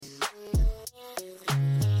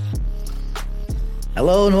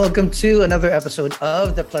Hello and welcome to another episode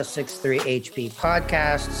of the Plus 63 HP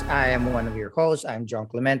podcasts. I am one of your hosts. I'm John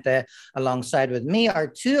Clemente. Alongside with me are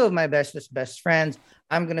two of my bestest best friends.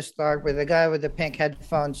 I'm going to start with the guy with the pink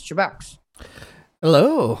headphones, Chubax.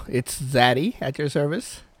 Hello, it's Zaddy at your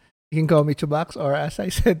service. You can call me Chubax, or as I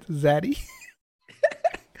said, Zaddy.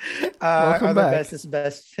 Our Welcome other back. bestest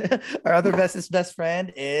best, our other bestest best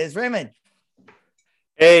friend is Raymond.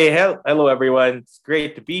 Hey, hello everyone. It's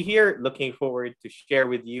great to be here. Looking forward to share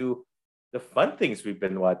with you the fun things we've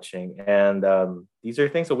been watching, and these are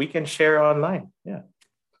things that we can share online. Yeah.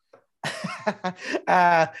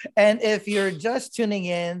 And if you're just tuning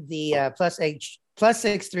in, the Plus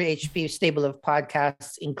 63 HP stable of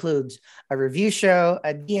podcasts includes a review show,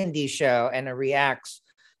 a D&D show, and a reacts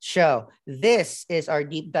show. This is our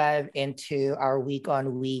deep dive into our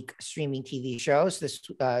week-on-week streaming TV shows.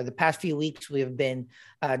 The past few weeks we have been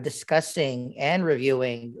discussing and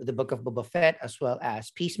reviewing the Book of Boba Fett as well as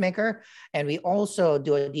Peacemaker, and we also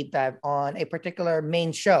do a deep dive on a particular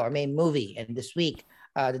main show or main movie. And this week,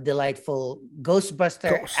 the delightful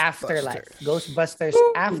Ghostbusters Afterlife. Ghostbusters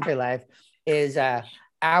Afterlife is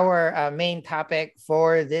our main topic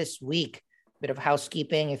for this week. Bit of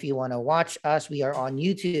housekeeping. If you want to watch us, we are on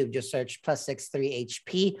YouTube. Just search Plus 63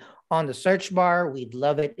 HP on the search bar. We'd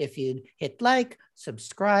love it if you'd hit like,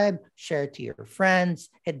 subscribe, share to your friends,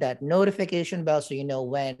 hit that notification bell so you know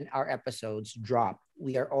when our episodes drop.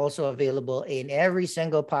 We are also available in every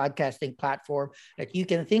single podcasting platform that you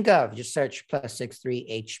can think of. Just search Plus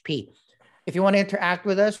 63 HP. If you want to interact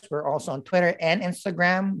with us, we're also on Twitter and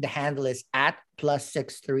Instagram. The handle is at Plus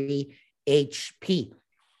 63 HP.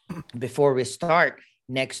 Before we start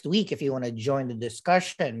next week, if you want to join the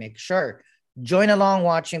discussion, make sure join along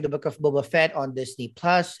watching the Book of Boba Fett on Disney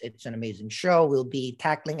Plus. It's an amazing show. We'll be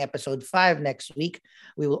tackling episode 5 next week.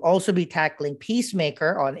 We will also be tackling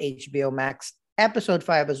Peacemaker on HBO Max episode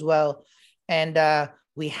 5 as well. And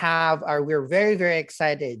we're very, very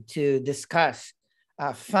excited to discuss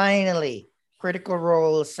finally Critical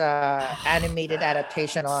Role's animated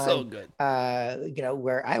adaptation on So good.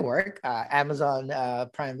 where I work, Amazon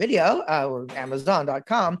Prime Video or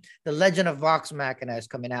Amazon.com. The Legend of Vox Machina is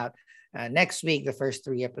coming out next week. The first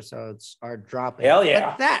 3 episodes are dropping. Hell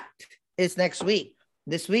yeah. But that is next week.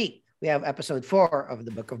 This week we have episode 4 of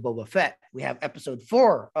the Book of Boba Fett. We have episode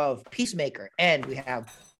 4 of Peacemaker, and we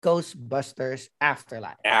have Ghostbusters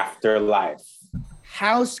Afterlife.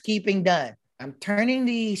 Housekeeping done. I'm turning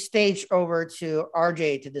the stage over to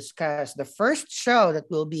RJ to discuss the first show that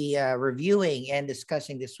we'll be reviewing and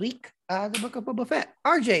discussing this week, the Book of Boba Fett.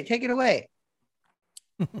 RJ, take it away.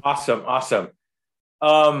 Awesome.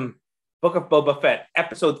 Book of Boba Fett,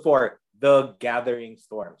 episode 4, The Gathering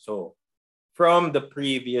Storm. So from the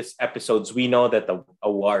previous episodes, we know that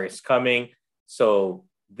a war is coming. So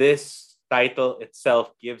this title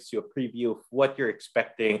itself gives you a preview of what you're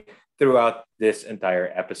expecting throughout this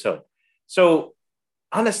entire episode. So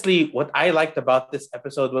honestly, what I liked about this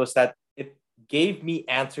episode was that it gave me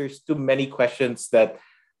answers to many questions that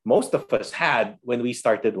most of us had when we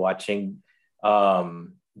started watching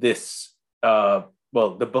the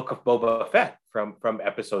Book of Boba Fett from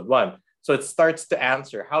episode 1. So it starts to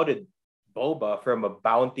answer, how did Boba from a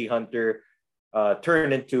bounty hunter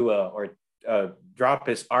turn into drop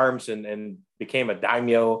his arms and became a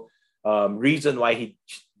daimyo? Reason why he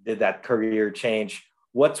did that career change.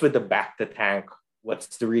 What's with the back to tank?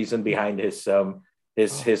 What's the reason behind his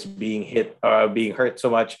being hurt so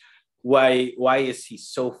much? Why is he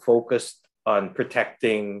so focused on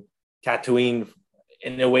protecting Tatooine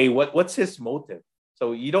in a way? What's his motive?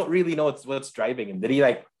 So you don't really know what's driving him. Did he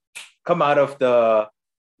come out of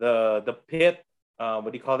the pit?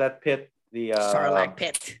 What do you call that pit? The Sarlacc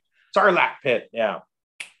pit. Sarlacc pit. Yeah,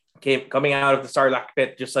 coming out of the Sarlacc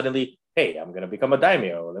pit, just suddenly, hey, I'm gonna become a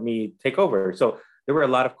daimyo. Let me take over. So there were a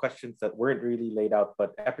lot of questions that weren't really laid out,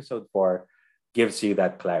 but episode 4 gives you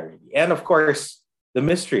that clarity. And of course, the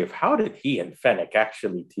mystery of how did he and Fennec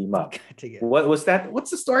actually team up? What was that?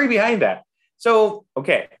 What's the story behind that? So,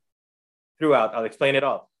 okay, throughout, I'll explain it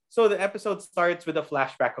all. So the episode starts with a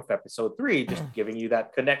flashback of episode 3, just giving you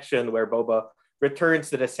that connection where Boba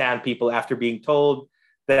returns to the Sand People after being told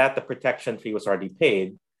that the protection fee was already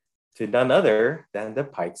paid to none other than the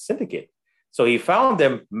Pike Syndicate. So he found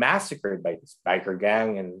them massacred by this biker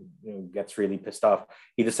gang and gets really pissed off.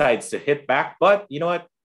 He decides to hit back, but you know what?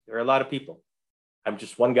 There are a lot of people. I'm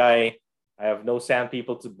just one guy. I have no Sand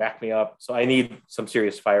People to back me up, so I need some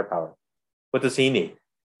serious firepower. What does he need?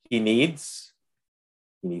 He needs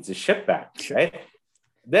his ship back, right?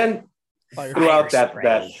 Then throughout that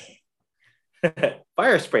Spray.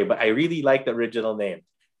 fire spray, but I really like the original name.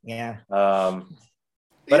 Yeah.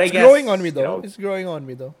 But I It's guess growing on me you though. know, It's growing on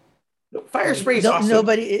me though. Fire Spray is No,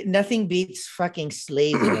 awesome. nothing beats fucking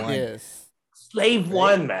Slave One. Yes. Slave Right?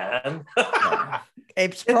 One, man. Yeah.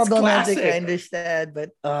 It's It's problematic, I classic. understand, but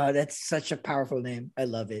that's such a powerful name. I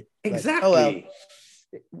love it. But, Exactly. oh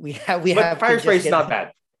well, we But have Fire to Spray just is get not bad.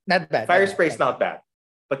 not bad. Fire not bad, Spray is not not bad.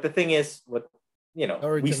 But the thing is, what we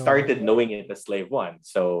Original. started knowing it as Slave One,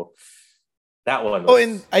 so that one Oh, was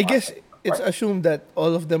and I guess awesome. it's assumed that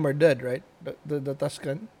all of them are dead, right? The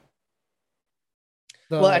Tuscan.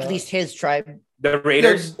 Well, at least his tribe. The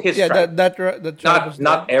Raiders, his tribe. that tribe was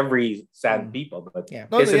Not dead. every Sand people, but Yeah.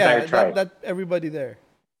 No, his entire tribe. that everybody there.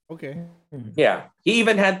 Okay. Mhm. Yeah, he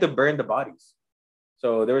even had to burn the bodies.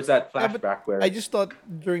 So there was that Yeah, but flashback where I just thought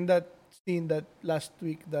during that scene that last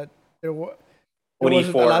week that there only wasn't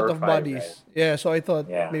a 4 lot or of 5, bodies. right? Yeah, so I thought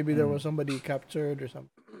Yeah. maybe there was somebody captured or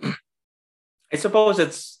something. I suppose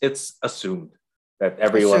it's assumed that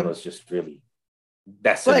everyone Assumed. was just really Well,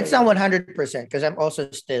 decimated. it's not 100% because I'm also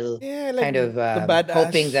still Yeah, like kind of the badass,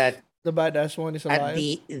 hoping that the badass one is at alive.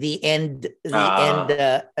 the end Ah.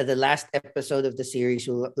 the last episode of the series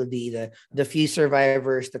will be the few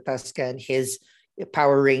survivors, the Tuscan, his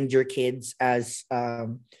Power Ranger kids as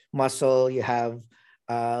Muscle. You have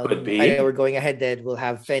Could be. I know we're going ahead. Then we'll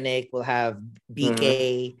have Fennec, we'll have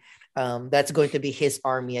BK. That's going to be his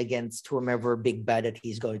army against whomever big bad that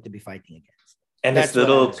he's going to be fighting against. And That's his what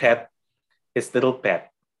little I'm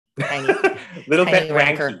pet, Tiny, little tiny pet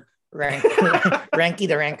Ranker. Ranky. Ranky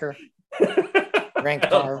the Ranker.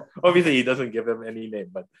 Rankar. Obviously, he doesn't give him any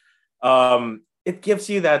name, but it gives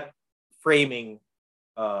you that framing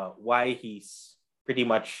why he's pretty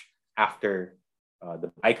much after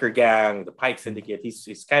the biker gang, the Pike Syndicate.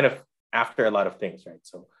 He's kind of after a lot of things, right?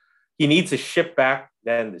 So he needs his ship back.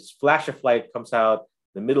 Then this flash of light comes out,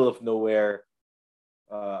 the middle of nowhere,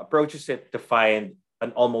 approaches it to find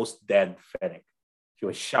an almost dead Fennec. She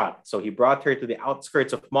was shot. So he brought her to the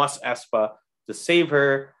outskirts of Mos Espa to save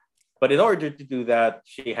her. But in order to do that,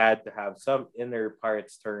 she had to have some inner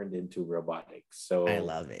parts turned into robotics. So I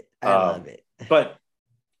love it. I love it. But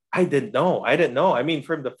I didn't know. I mean,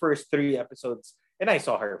 from the first 3 episodes, and I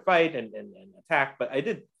saw her fight and attack, but I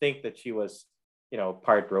didn't think that she was,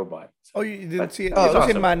 part robot. Oh, you didn't But see it? oh, It was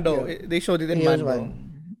in awesome. Mando. They showed it in He was Mando.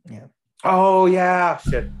 one. Yeah. Oh yeah,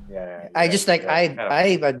 shit. Yeah. I just like I kind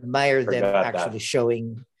of admire them forgot actually that.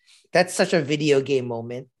 showing. That's such a video game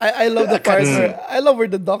moment. I love the part Mm. where I love where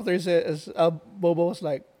the doctor says Bobo was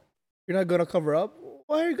like, "You're not gonna cover up.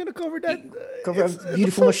 Why are you gonna cover that? Cover It's- up it's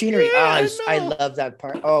beautiful so- machinery. Yeah, I know. love that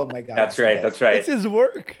part. Oh my god. That's right. That's right. It's his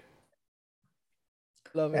work.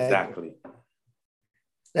 Love it. Exactly.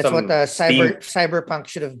 That's some what the steam- cyberpunk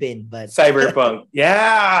should have been, but Cyberpunk.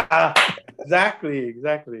 Yeah.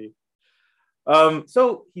 Exactly.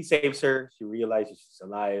 So he saves her. She realizes she's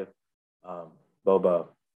alive. Boba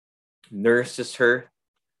nurses her.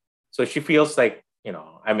 So she feels like,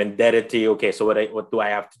 I'm indebted to you. Okay, so what do I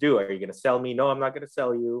have to do? Are you gonna sell me? No, I'm not gonna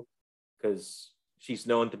sell you, because she's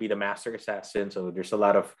known to be the master assassin. So there's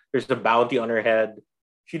a bounty on her head.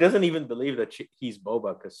 She doesn't even believe that he's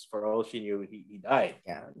Boba, because for all she knew, he died.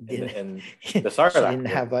 yeah, And he the Sarlacc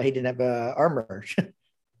didn't have armor.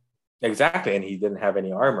 exactly, and he didn't have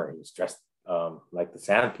any armor. He was dressed like the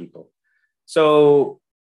Sand People. So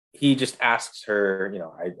he just asks her,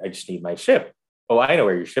 I just need my ship. Oh, I know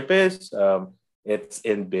where your ship is. It's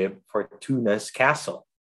in Bib Fortuna's castle.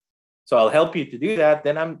 So I'll help you to do that.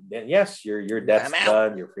 Then yes, your debt's I'm out.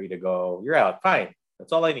 done. You're free to go. You're out. Fine.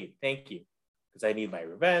 That's all I need. Thank you. Because I need my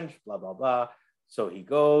revenge. Blah blah blah. So he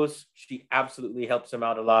goes. She absolutely helps him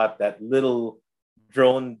out a lot. That little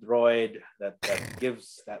drone droid that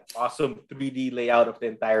gives that awesome 3D layout of the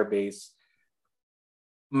entire base.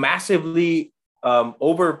 Massively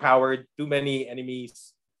overpowered, too many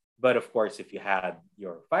enemies. But of course, if you had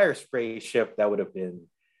your fire spray ship, that would have been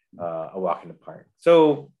a walk in the park.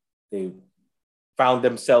 So they found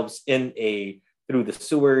themselves through the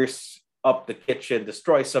sewers, up the kitchen,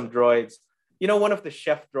 destroy some droids. One of the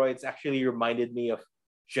chef droids actually reminded me of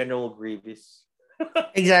General Grievous.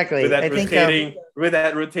 Exactly. with that I think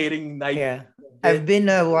rotating knife. yeah. I've been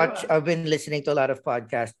listening to a lot of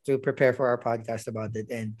podcasts to prepare for our podcast about it,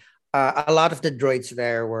 and a lot of the droids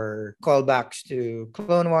there were callbacks to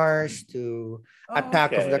Clone Wars, to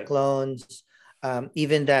Attack of the Okay. Clones.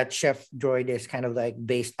 Even that chef droid is kind of like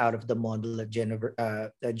based out of the model that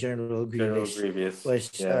General Grievous was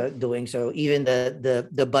doing. So even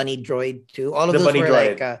the bunny droid too. All of The those bunny were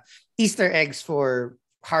droid. like Easter eggs for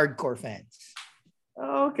hardcore fans.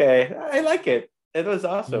 Okay, I like it. It was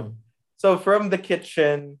awesome. So from the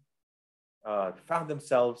kitchen, found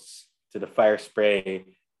themselves to the fire spray,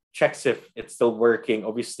 checks if it's still working.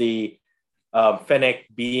 Obviously, Fennec,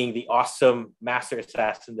 being the awesome master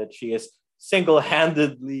assassin that she is,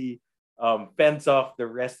 single-handedly fends off the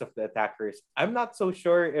rest of the attackers. I'm not so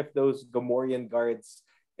sure if those Gamorrean guards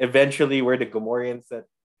eventually were the Gamorreans that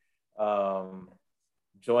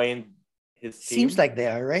joined his team. Seems like they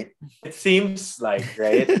are, right? It seems like,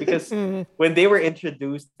 right? Because when they were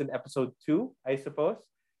introduced in episode 2, I suppose,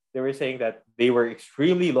 they were saying that they were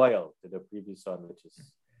extremely loyal to the previous one, which is,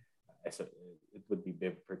 it would be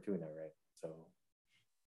Bib Fortuna, right? So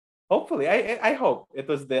hopefully, I hope it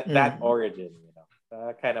was that origin,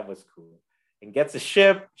 kind of was cool. And gets a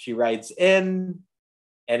ship, she rides in,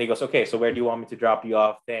 and he goes, okay, so where do you want me to drop you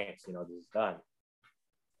off? Thanks, this is done.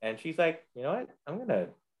 And she's like, you know what?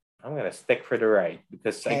 I'm gonna stick for the ride,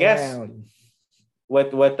 because I guess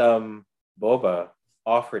what Boba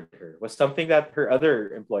offered her was something that her other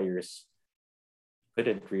employers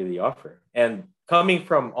couldn't really offer. And coming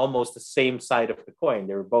from almost the same side of the coin,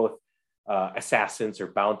 they were both assassins or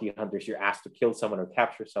bounty hunters. You're asked to kill someone or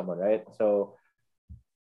capture someone, right? So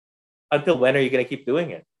until when are you gonna keep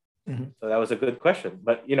doing it? So that was a good question.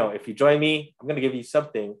 But if you join me, I'm gonna give you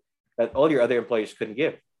something that all your other employers couldn't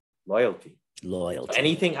give: loyalty. So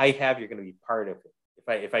anything I have, you're going to be part of it.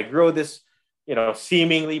 If I grow this,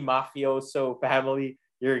 seemingly mafioso family,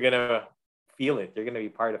 you're going to feel it. You're going to be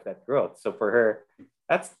part of that growth. So for her,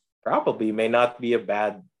 that's probably may not be a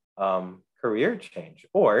bad career change.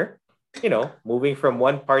 Or, moving from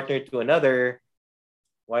one partner to another,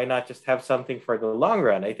 why not just have something for the long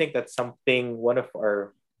run? I think that's something one of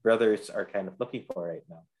our brothers are kind of looking for right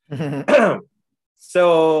now.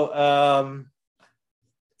 So,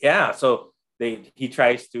 so he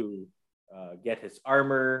tries to get his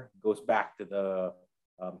armor, goes back to the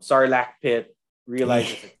Sarlacc pit,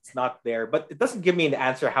 realizes it's not there, but it doesn't give me an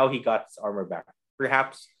answer how he got his armor back.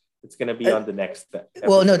 Perhaps it's going to be on the next episode.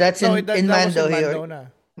 Well, no, that's in Mando.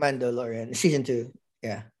 Mandalorian, season 2.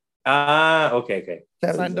 Yeah. Okay.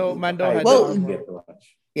 Mando had well, the armor. Get to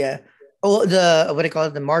watch. Yeah. Oh,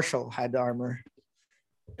 the Marshal had the armor.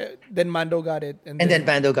 Then Mando got it. And then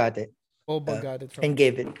Mando got it. Boba got it from and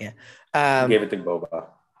gave it. Yeah. Gave it to Boba.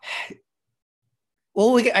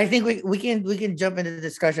 Well, I think we can jump into the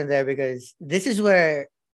discussion there, because this is where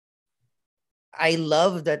I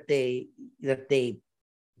love that they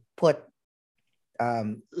put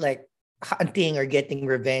like hunting or getting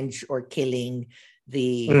revenge or killing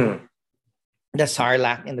the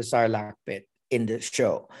Sarlacc in the Sarlacc pit in the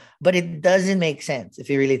show. But it doesn't make sense if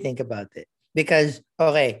you really think about it. Because,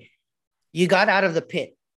 okay, you got out of the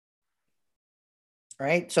pit,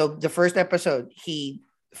 right? So the first episode, he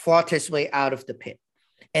fought his way out of the pit.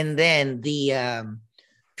 And then the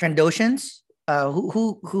Trandoshans,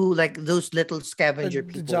 who like those little scavenger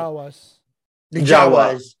people. The Jawas. The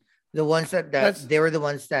Jawas. The ones that they were the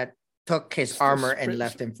ones that took his armor and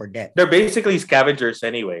left him for dead. They're basically scavengers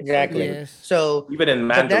anyway. Exactly. Yes. So even in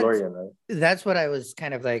Mandalorian, right? That's what I was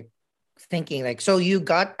kind of like thinking. Like, so you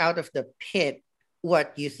got out of the pit.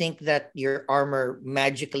 What, you think that your armor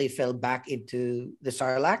magically fell back into the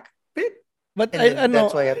Sarlacc pit? But And I then know.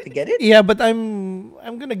 that's why I have to get it? Yeah, but I'm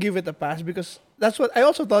gonna give it a pass, because that's what I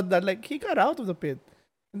also thought, that like he got out of the pit,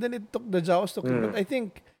 and then the Jawas took him. But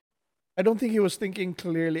I don't think he was thinking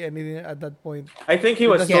clearly anything at that point. I think he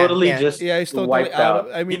was totally just he's totally wiped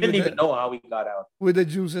out. I mean, he didn't even know how he got out. With the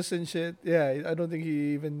juices and shit. Yeah, I don't think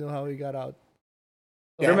he even knew how he got out.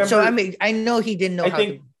 Yeah. Remember, So I mean, I know he didn't know how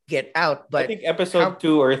to get out, but I think episode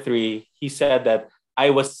 2 or 3, he said that I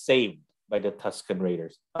was saved by the Tusken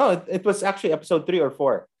Raiders. Oh, it was actually episode 3 or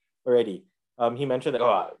 4 already. He mentioned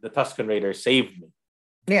that, the Tusken Raiders saved me.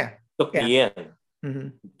 Yeah. Took me in. Mm-hmm.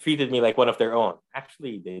 Treated me like one of their own.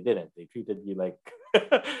 Actually, they didn't. They treated you like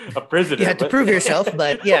a prisoner. You had to prove yourself,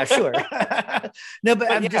 but yeah, sure. No,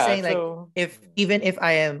 but I'm just saying, like, so, even if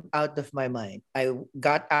I am out of my mind, I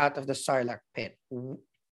got out of the Sarlacc pit.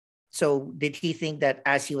 So did he think that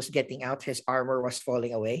as he was getting out, his armor was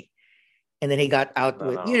falling away? And then he got out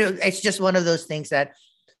with, it's just one of those things that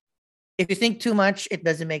if you think too much, it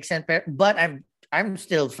doesn't make sense. But I'm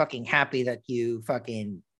still fucking happy that you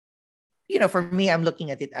fucking, for me, I'm looking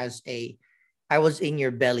at it as I was in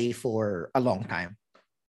your belly for a long time.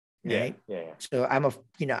 Right? Yeah. So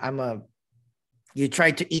you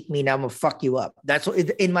tried to eat me, now I'm gonna fuck you up. That's what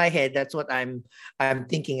in my head. That's what I'm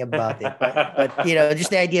thinking about it. But just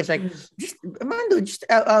the idea is like, just Mando,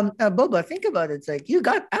 Boba, think about it. It's like you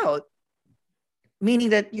got out, meaning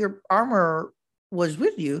that your armor was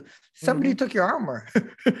with you. Somebody took your armor.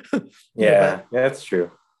 Yeah, that's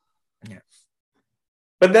true. Yeah.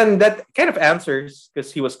 But then that kind of answers,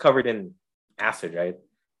 because he was covered in acid, right?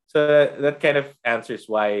 So that kind of answers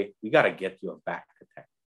why we gotta get you a back attack.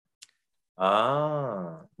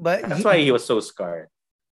 Ah, But that's why he was so scarred.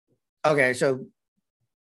 okay, so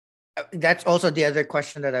that's also the other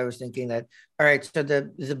question that I was thinking that all right, so the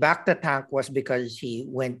back to tank was because he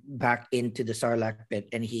went back into the Sarlacc pit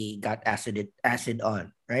and he got acid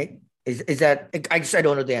on, right? Is that I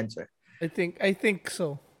don't know the answer. I think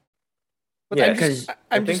so. But Yes, Because I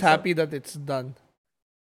I'm just think so. happy that it's done.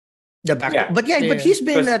 the back Yeah, but yeah, but Yeah. he's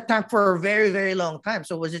been because a tank for a very, very long time.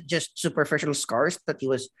 So was it just superficial scars that he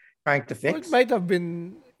was trying to Well, it fix? might have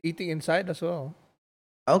been eating inside as well.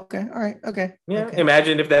 Okay, all right, okay, yeah, okay.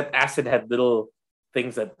 imagine if that acid had little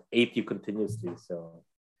things that ate you continuously. So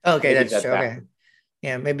Okay, maybe that's that true. back. Okay.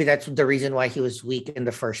 Yeah, maybe that's the reason why he was weak in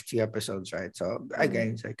the first few episodes, right? So Mm. again,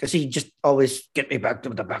 because he just always get me back to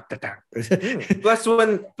the back to tank. Plus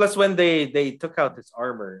when they took out his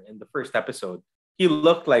armor in the first episode, he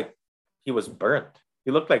looked like he was burnt.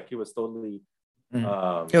 He looked like he was totally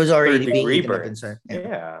Mm. It was already third being degree eaten up burns. inside. Yeah.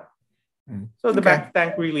 Yeah. Mm. So the Okay. back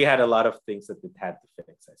tank really had a lot of things that it had to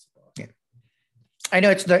fix, I suppose. Yeah. I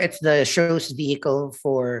know it's the show's vehicle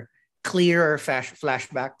for clearer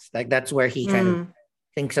flashbacks. Like that's where he kind of Mm.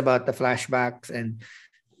 thinks about the flashbacks, and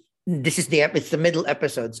this is it's the middle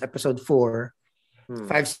episodes, episode 4, Mm.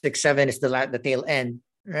 5, 6, 7 is the tail end,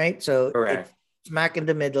 right? So it's Correct. smack in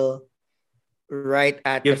the middle, right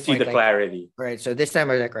at the Gives you point, the like clarity. right. So this time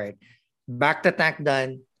I was like, right, back to tank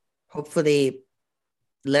done. Hopefully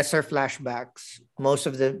lesser flashbacks. Most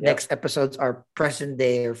of the Yep. next episodes are present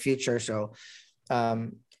day or future. So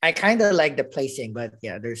I kind of like the placing, but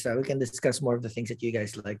yeah, there's we can discuss more of the things that you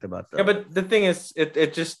guys liked about Yeah, the. but the thing is,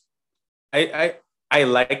 it just I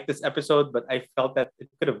like this episode, but I felt that it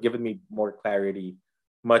could have given me more clarity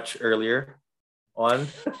much earlier on.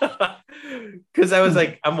 Because I was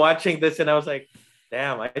like, I'm watching this and I was like,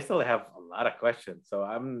 damn, I still have a lot of questions. So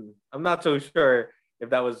I'm not so sure if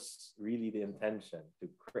that was really the intention to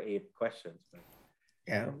create questions.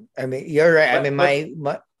 Yeah, I mean you're right. I mean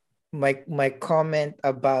But my comment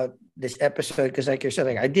about this episode, because like you're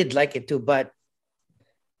saying, I did like it too, but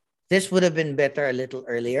this would have been better a little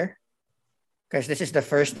earlier. Because this is the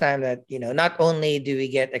first time that not only do we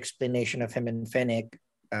get explanation of him and Fennec,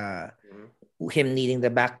 uh, him needing the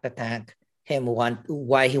back to tank, him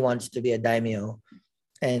why he wants to be a daimyo,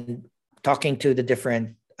 and talking to the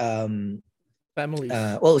different Families.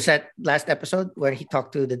 what was that last episode where he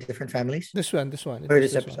talked to the different families? This one. It Or was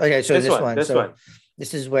this this episode? one. Okay, so this this one, one. this So one.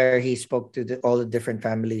 this is where he spoke to all the different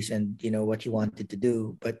families and what he wanted to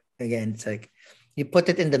do. But again, it's like you put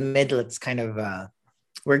it in the middle. It's kind of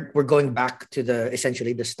we're going back to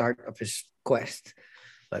essentially the start of his quest,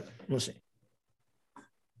 but we'll see.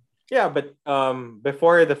 Yeah, but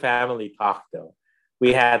before the family talk though,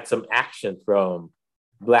 we had some action from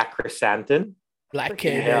Black Chrysanthemum. Black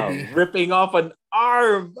Freaking Kennedy. hell, ripping off an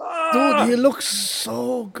arm. Dude, he looks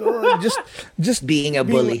so good. Just Being a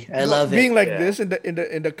bully, I love being it. like Yeah. this in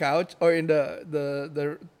the couch or in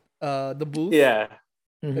the booth. Yeah,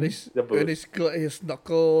 Mhm. With his the with booth. his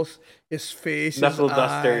knuckles, his face, Knuckle his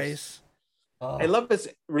dusters. eyes. I love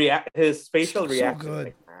his facial looks so reaction. good.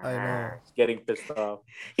 Like, I know. he's getting pissed off.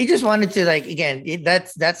 He just wanted to again.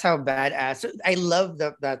 That's how badass. I love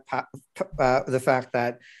the fact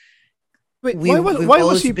that Wait, we've why was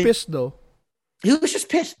always he been- pissed though? he was just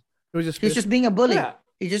pissed. He was just He was pissed. just being a bully. Yeah,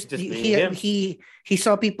 He just just he being he, him. he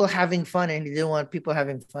saw people having fun and he didn't want people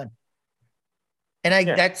having fun. And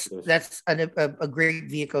Yeah, that's it was- that's a great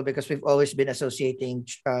vehicle because we've always been associating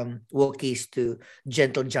Wookiees to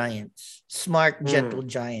gentle giants, smart gentle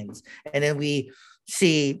giants, and then we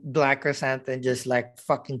see Black Chrysanthemum just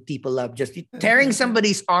fucking people up, just tearing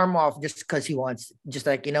somebody's arm off just because he wants, just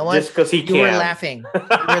like what, just because he you were can. laughing,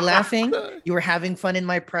 you were laughing, you were having fun in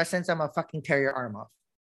my presence. I'm gonna fucking tear your arm off.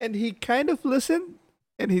 And he kind of listened,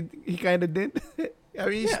 and he kind of did. I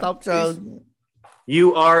mean, he stopped. So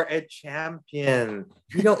You are a champion.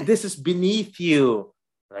 This is beneath you.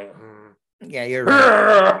 Like, yeah, you're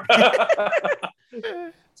right.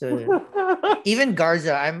 Eh, So even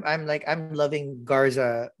Garza, I'm loving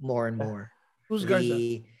Garza more and more. who's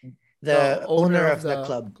Garza? The owner of the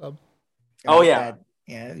club. Oh, yeah.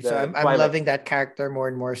 Yeah. The So I'm Twilight. loving that character more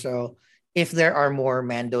and more. So if there are more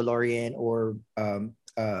Mandalorian or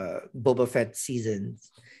Boba Fett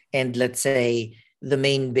seasons, and let's say the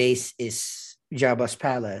main base is Jabba's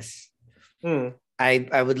palace, Hmm.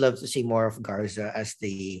 I would love to see more of Garza as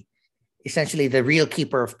essentially the real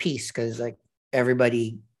keeper of peace, because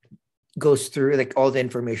everybody goes through, all the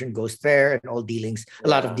information goes there, and a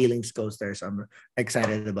lot of Yeah. dealings goes there. So I'm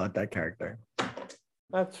excited about that character.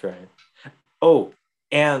 That's right. Oh,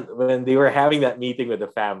 and when they were having that meeting with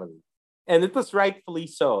the family, and it was rightfully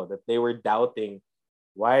so that they were doubting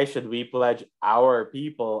why should we pledge our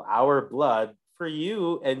people, our blood for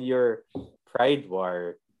you and your pride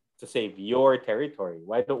war to save your territory?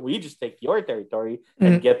 Why don't we just take your territory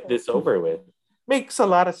and get this over with? Makes a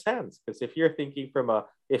lot of sense, because if you're thinking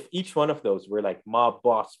if each one of those were like mob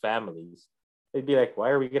boss families, they'd be like, why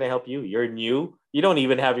are we going to help you? You're new. You don't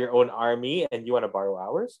even have your own army and you want to borrow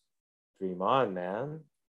ours? Dream on, man.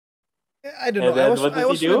 I don't And know. then what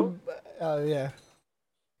does he do? Yeah.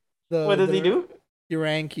 What does he do?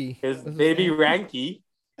 Ranky. His baby Ranky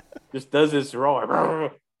just does this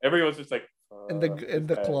roar. Everyone's just like, in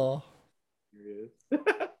the claw.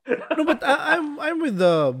 No, but I'm with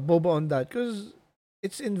the Boba on that, because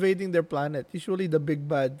it's invading their planet. Usually the big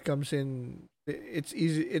bad comes in. It's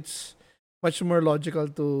easy. It's much more logical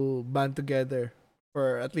to band together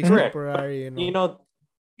for at least temporary.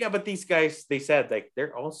 Yeah, but these guys, they said like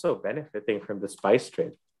they're also benefiting from the spice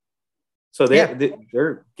trade. So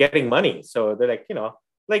they're getting money. So they're like,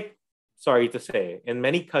 like, sorry to say, in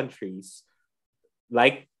many countries,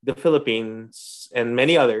 like the Philippines and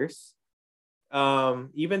many others,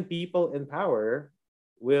 even people in power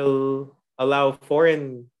will allow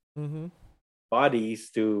foreign bodies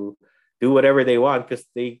to do whatever they want because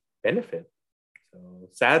they benefit. So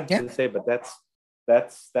sad to say, but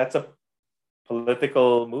that's a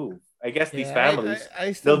political move. I guess these families,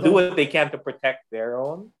 they'll do what they can to protect their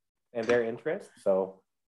own and their interests. So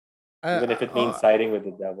even if it means siding with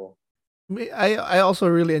the devil. I also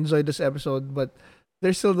really enjoyed this episode, but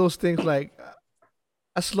there's still those things like,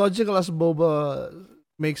 as logical as Boba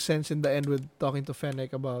makes sense in the end with talking to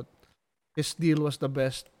Fennec about his deal was the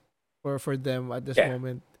best for them at this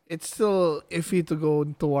moment. It's still iffy to go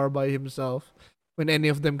to war by himself when any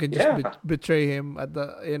of them can just betray him at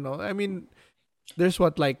the, I mean, there's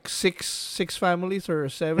like six families or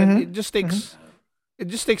seven. It just takes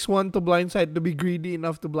one to blindside, to be greedy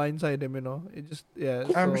enough to blindside him. It just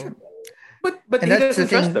sure. But he doesn't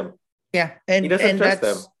trust them. Yeah, he doesn't trust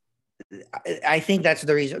them. I think that's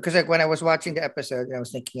the reason. Because like when I was watching the episode, I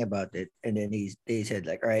was thinking about it, and then they said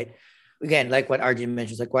like, all right, again, like what Arjun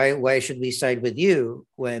mentions, like why should we side with you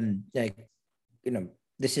when like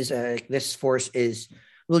this is this force is,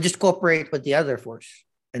 we'll just cooperate with the other force,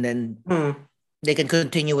 and then they can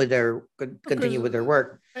continue with their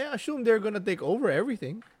work. I assume they're gonna take over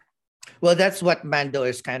everything. Well, that's what Mando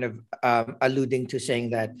is kind of alluding to, saying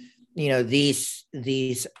that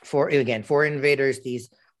these foreign invaders, these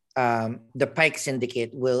the Pike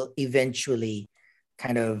Syndicate will eventually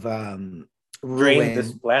kind of ruin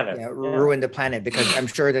this planet, ruin the planet, because I'm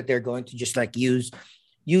sure that they're going to just like use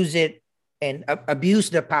it and abuse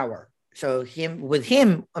the power. So with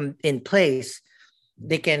him in place,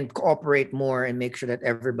 they can cooperate more and make sure that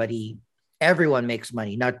everyone makes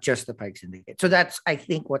money, not just the Pike Syndicate. So that's, I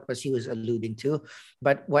think, what he was alluding to.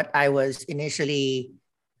 But what I was initially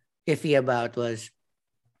iffy about was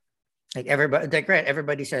like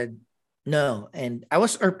everybody said no, and I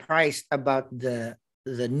was surprised about the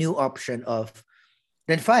new option of,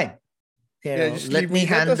 then fine, let me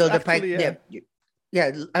handle the Pike.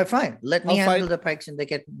 Fine. Let me handle the Pike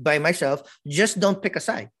Syndicate by myself. Just don't pick a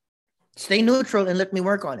side. Stay neutral and let me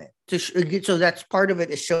work on it. So that's part of it,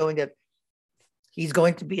 is showing that he's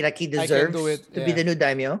going to be like, he deserves to be the new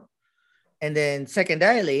daimyo. And then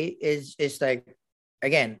secondarily is like,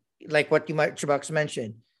 again, like what Chubax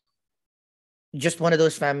mentioned, just one of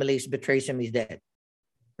those families betrays him, he's dead,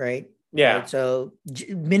 right? Yeah. Right? So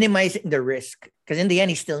minimizing the risk, because in the end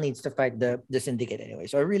he still needs to fight the syndicate anyway.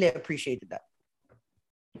 So I really appreciated that.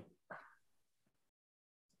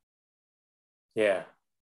 Yeah.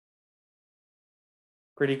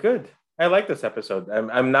 Pretty good. I like this episode.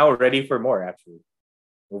 I'm now ready for more, actually,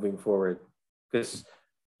 moving forward, because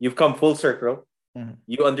you've come full circle.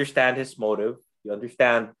 You understand his motive. You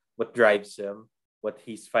understand what drives him, what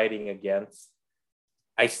he's fighting against.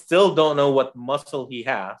 I still don't know what muscle he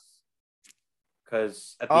has,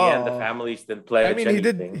 because at the end the families didn't pledge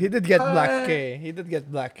anything. He did get Black K. He did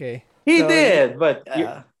get Black K. He did, but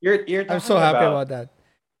you're I'm so happy about that.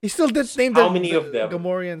 He still did name how many of them?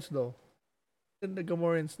 Gamorreans though. The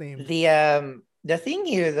Gamorreans name. The thing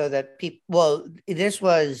here though, that this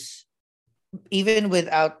was, even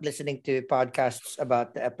without listening to podcasts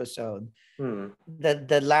about the episode,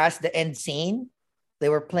 the end scene, they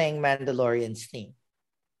were playing Mandalorian's theme,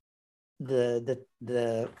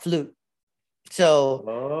 the flute.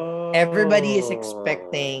 So everybody is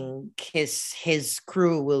expecting his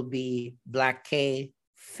crew will be Black K,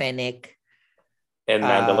 Fennec, and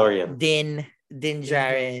Mandalorian, Din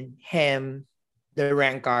Djarin, him, the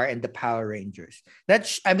Rancor, and the Power Rangers.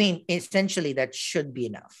 Essentially that should be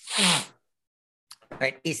enough.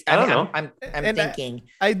 Right? I don't know. I'm And thinking.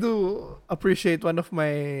 I do appreciate one of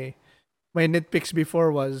my nitpicks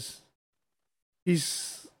before was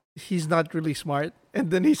he's not really smart. And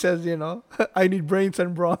then he says, I need brains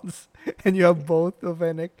and bronze, and you have both of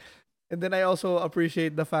Fennec. And then I also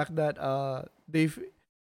appreciate the fact that they've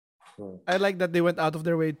I like that they went out of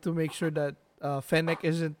their way to make sure that Fennec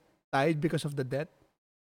isn't tied because of the debt.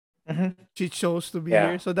 Mhm. She chose to be Yeah.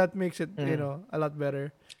 here, so that makes it Mhm. a lot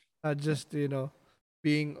better. Not just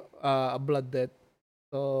being a blood debt.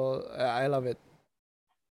 So I love it.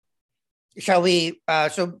 Shall we?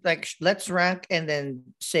 So like, let's rank and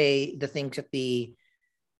then say the things that we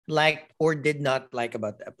liked or did not like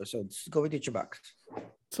about the episodes. Go with each box.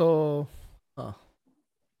 So, uh,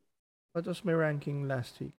 what was my ranking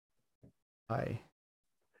last week?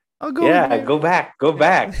 I'll go with Yeah, my. go back. Go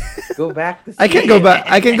back. Go back to I can see go back.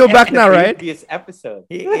 I can go back the now, right? previous episode.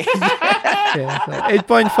 Yeah, so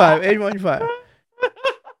 8.5. 8.5.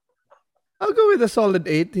 I'll go with a solid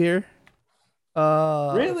 8 here.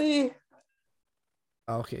 Really?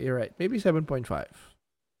 Okay, you're right. Maybe 7.5.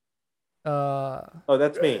 Uh, Oh,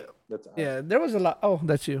 that's me. That's yeah, there was a lot. Oh,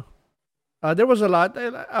 that's you. There was a lot.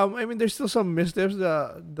 I mean, there's still some missteps.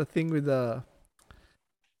 The thing with the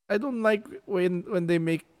I don't like when they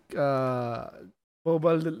make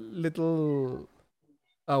Boba little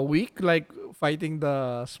weak, like fighting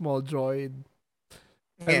the small droid.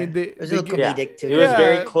 I Yeah, mean, it was a little Yeah. comedic too. It was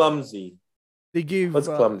very Yeah. clumsy. they gave Was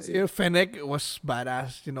clumsy. Fennec was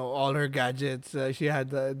badass. All her gadgets. She had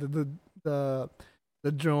the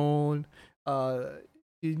the drone.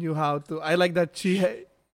 She knew how to. I like that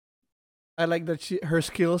her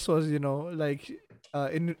skills was like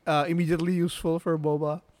immediately useful for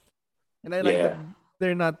Boba, and I like that Yeah.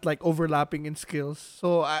 they're not like overlapping in skills.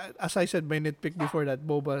 So as I said, my nitpick before that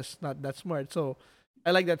Boba's not that smart. So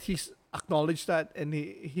I like that he's acknowledged that, and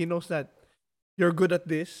he knows that you're good at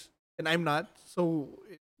this and I'm not. So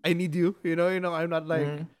I need you. I'm not like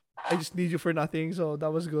Mhm. I just need you for nothing. So that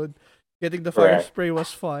was good. Getting the fire Correct. spray was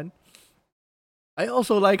fun. I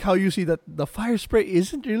also like how you see that the fire spray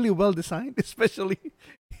isn't really well designed,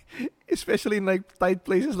 especially in like tight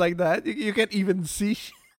places like that. You can't even see.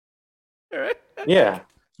 Right? Yeah.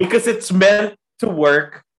 Because it's meant to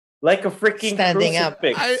work like a freaking Standing up.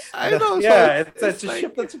 crucifix. I know. So Yeah, it's it's a like,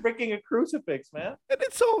 ship that's freaking a crucifix, man. and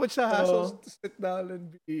it's so much a hassle So to sit down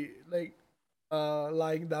and be like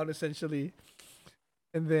lying down essentially.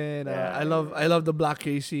 And then yeah. I love the black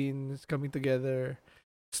K scenes coming together.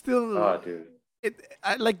 Still, Oh, dude.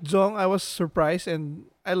 I like Jong. I was surprised, and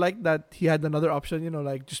I like that he had another option.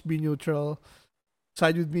 Like just be neutral,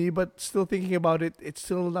 side with me. But still thinking about it, it's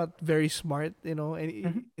still not very smart. And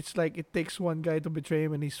Mhm. it's like it takes one guy to betray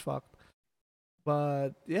him, and he's fucked.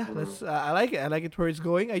 But yeah, Mhm. I like it. I like it where it's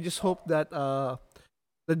going. I just hope that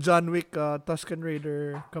the John Wick Tuscan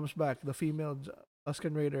Raider comes back. The female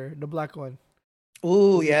Tuscan Raider, the black one.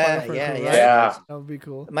 Ooh, Will be part yeah, of her yeah, crew, yeah. right? Yeah. That would be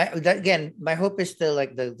cool. Again, my hope is still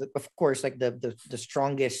like the of course, like the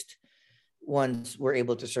strongest ones were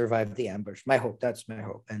able to survive the ambush. My hope, that's my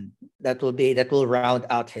hope, and that will round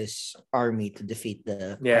out his army to defeat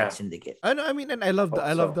the Yeah. White Syndicate. I know. I mean, and I love the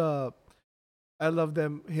Hope so. I love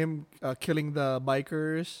him killing the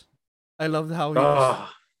bikers. I love how he was. Oh.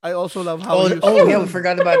 I also love how he was Oh yeah, we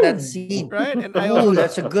forgot about that scene. right, and Oh,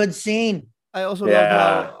 that's a good scene. I also loved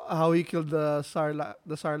Yeah. how he killed the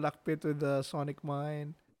Sarlacc pit with the Sonic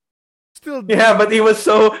mine. Still, Yeah, but he was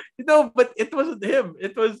so but it wasn't him.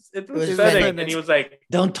 It It was was Fennec, Fennec. and he was like,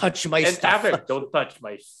 Don't touch my and stuff. after, don't touch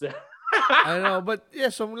my stuff. I know, but yeah,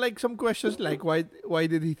 some questions like why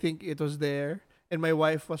did he think it was there? And my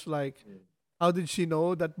wife was like, how did she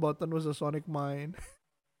know that button was a Sonic mine?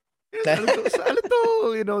 A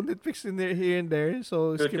little, nitpicks in there here and there,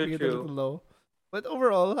 so True, skipping true, it a little true. low. But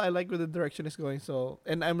overall, I like where the direction is going. So,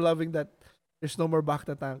 and I'm loving that there's no more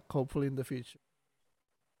Bacta tank. Hopefully in the future.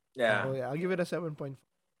 Yeah. So yeah, I'll give it a 7.5.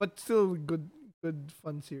 But still good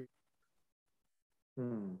fun series.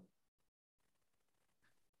 Hmm.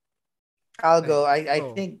 I'll Nice. go. I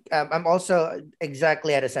Oh, think I'm also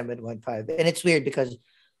exactly at a 7.5, and it's weird because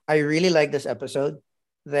I really like this episode.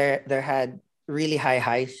 There had really high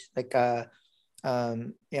highs. Like I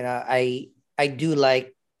do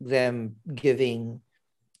like them giving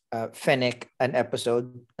Fennec an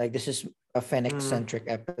episode. Like this is a Fennec Hmm. centric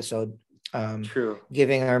episode. True.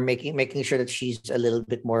 Giving her making sure that she's a little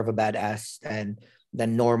bit more of a badass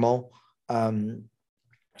than normal. Um,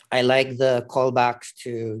 I like the callbacks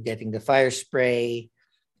to getting the fire spray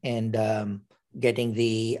and getting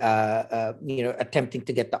the attempting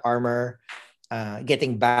to get the armor,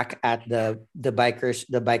 getting back at the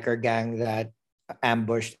biker gang that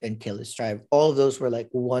ambushed and kill his tribe. All of those were like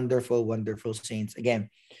wonderful, wonderful scenes. Again,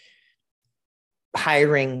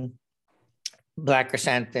 hiring Black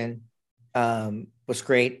Chrysanthemum was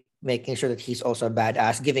great. Making sure that he's also a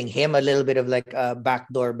badass, giving him a little bit of like a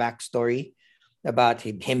backdoor backstory about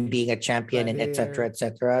him being a champion and etc.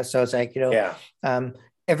 etc. So it's like, Yeah.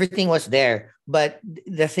 everything was there. But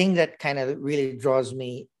the thing that kind of really draws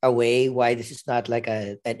me away, why this is not like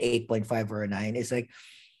an 8.5 or a 9, is like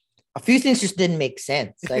a few things just didn't make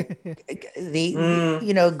sense. Like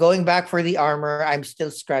going back for the armor, I'm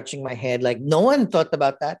still scratching my head. Like no one thought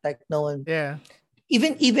about that. Like no one. Yeah.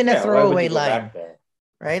 Even a Yeah, why would throwaway you go line, back there?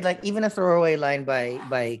 right? Like even a throwaway line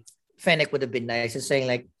by Fennec would have been nice. It's saying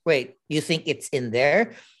like, wait, you think it's in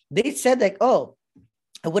there? They said like, oh,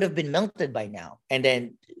 it would have been melted by now. And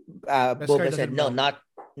then Boba said, no, melt.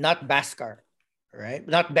 not Beskar, right?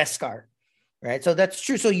 Not Beskar, right? So that's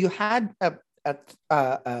true. So you had an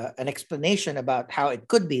explanation about how it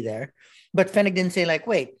could be there, but Fennec didn't say like,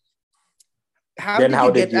 wait, how did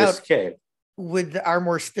you get out escape with the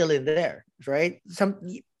armor still in there, right?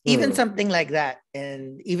 Even something like that,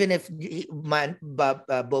 and even if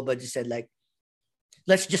Boba just said like,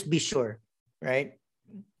 let's just be sure, right?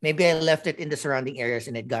 Maybe I left it in the surrounding areas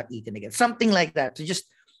and it got eaten again, something like that. So just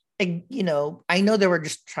I know they were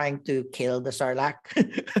just trying to kill the Sarlacc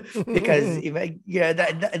because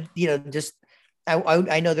just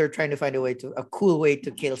I know they're trying to find a cool way to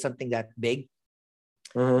kill something that big,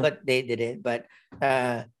 but they didn't. But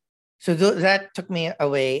so that took me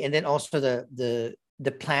away, and then also the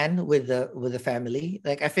plan with the family.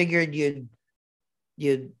 Like I figured you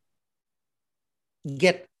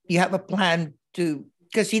have a plan to,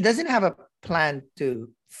 because he doesn't have a plan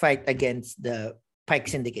to fight against the Pike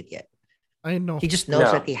Syndicate yet. I know. He just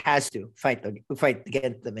knows that he has to fight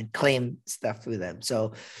against them and claim stuff with them.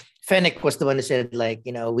 So Fennec was the one who said like,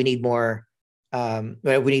 we need more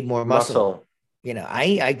muscle.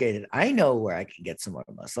 I get it. I know where I can get some more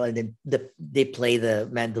muscle. And then they play the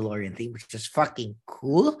Mandalorian theme, which is fucking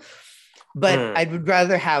cool. But I would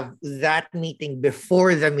rather have that meeting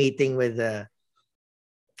before the meeting with the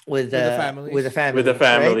families. With the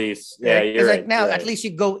families. Right? Yeah, you're like right. now, right. at least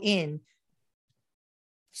you go in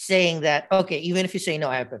saying that, okay, even if you say no,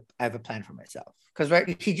 I have a plan for myself.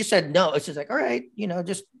 Because he just said no. It's just like, all right,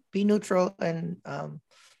 just be neutral and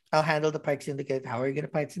I'll handle the Pike Syndicate. How are you gonna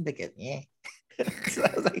Pike Syndicate? Yeah. So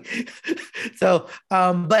I was like,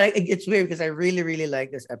 but it's weird because I really, really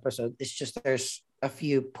like this episode. It's just there's a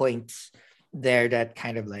few points there that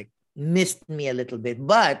kind of like missed me a little bit.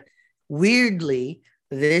 But weirdly,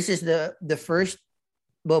 this is the first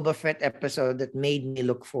Boba Fett episode that made me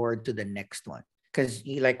look forward to the next one. Because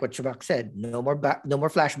like what Chewbacca said, no more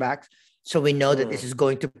flashbacks. So we know that this is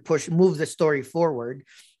going to move the story forward.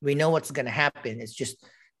 We know what's going to happen. It's just,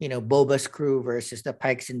 Boba's crew versus the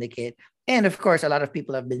Pike Syndicate. And of course, a lot of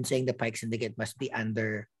people have been saying the Pike Syndicate must be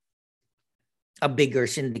under a bigger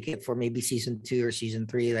syndicate for maybe season 2 or season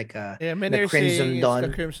 3, like the Crimson Dawn. The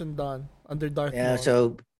Crimson Dawn under Darth Maul.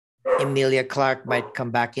 So Emilia Clarke might come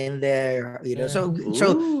back in there,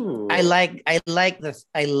 So I like this.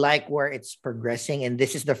 I like where it's progressing, and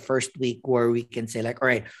this is the first week where we can say like, all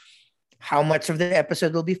right, how much of the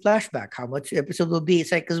episode will be flashback? How much episode will be?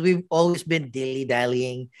 It's like, because we've always been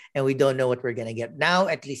dilly-dallying and we don't know what we're gonna get. Now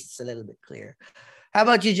at least it's a little bit clear. How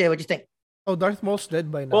about you, Jay? What do you think? Oh, Darth Maul's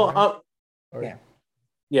dead by now. Well, yeah.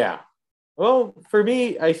 Yeah. Well, for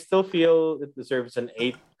me, I still feel it deserves an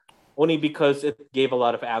 8, only because it gave a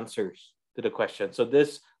lot of answers to the question. So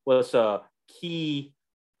this was a key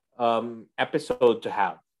episode to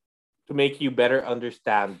have to make you better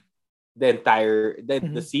understand the entire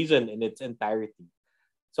the season in its entirety.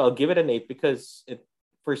 So I'll give it an 8 because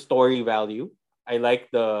for story value, I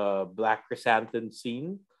like the Black Chrysanthemum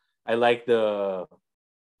scene. I like the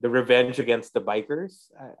revenge against the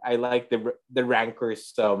bikers. I like the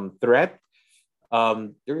Rancors threat.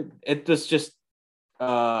 It was just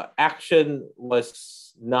action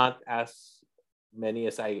was not as many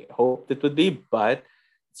as I hoped it would be, but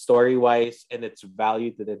story-wise and its value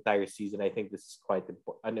to the entire season, I think this is quite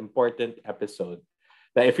an important episode.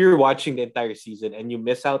 That if you're watching the entire season and you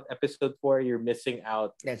miss out episode 4, you're missing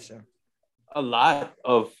out a lot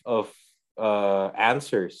of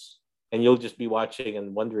answers, and you'll just be watching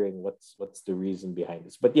and wondering what's the reason behind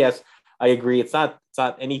this. But yes, I agree. It's not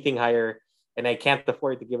anything higher, and I can't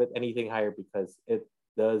afford to give it anything higher because it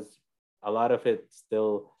does a lot of it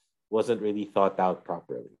still wasn't really thought out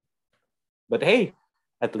properly. But hey,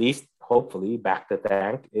 at least hopefully Back the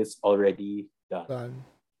Tank is already done.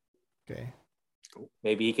 Okay.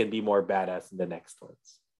 Maybe he can be more badass in the next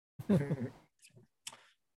ones.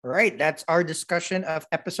 All right, that's our discussion of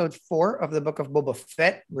episode 4 of the Book of Boba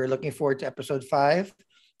Fett. We're looking forward to episode 5.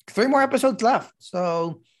 3 more episodes left.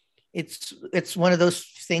 So it's one of those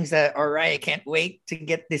things that, all right, I can't wait to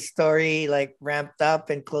get this story like ramped up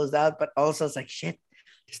and closed out, but also it's like, shit,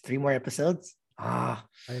 just 3 more episodes. I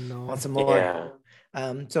know. Want some more. Yeah.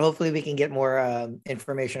 So hopefully we can get more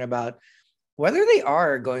information about whether they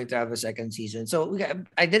are going to have a second season. So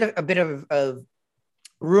I did a bit of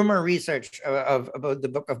rumor research about the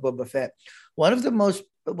Book of Boba Fett. One of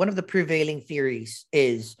the prevailing theories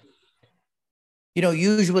is,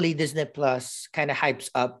 usually Disney Plus kind of hypes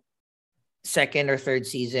up second or third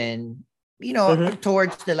season,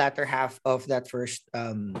 towards the latter half of that first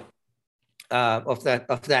of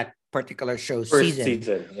that particular show First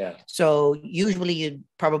season. yeah. So usually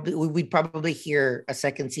we'd probably hear a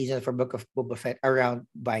second season for Book of Boba Fett around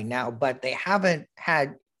by now, but they haven't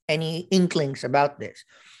had any inklings about this.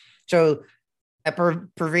 So a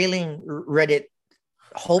prevailing Reddit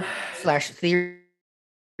hope/theory,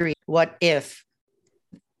 what if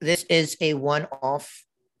this is a one-off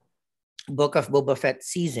Book of Boba Fett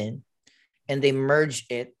season and they merge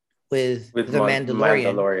it with the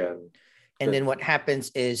Mandalorian. And then what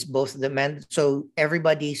happens is both so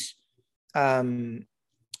everybody's home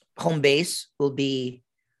base will be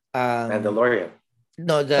Mandalorian.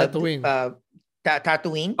 No, the Tatooine.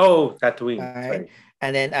 Tatooine. Oh, Tatooine. Right. Sorry.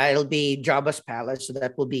 And then it'll be Jabba's palace. So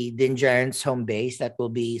that will be Din Djarin's home base. That will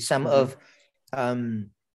be some of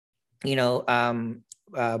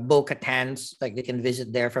Bo-Katan's, like they can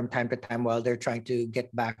visit there from time to time while they're trying to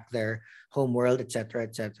get back their home world, etc.,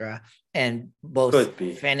 etc. And both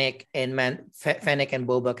Fennec and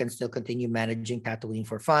Boba can still continue managing Tatooine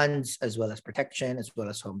for funds as well as protection as well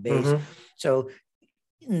as home base. So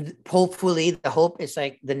hopefully the hope is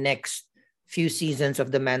like the next few seasons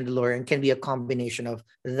of The Mandalorian can be a combination of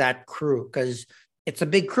that crew, because it's a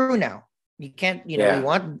big crew now. You can't, we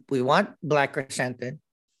want Black Chrysanthemum.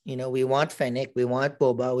 We want Fennec, we want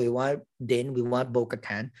Boba, we want Din, we want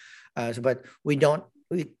Bo-Katan. But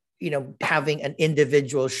having an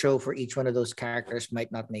individual show for each one of those characters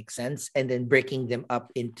might not make sense. And then breaking them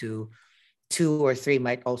up into 2 or 3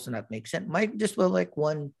 might also not make sense. Might just be like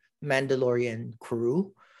one Mandalorian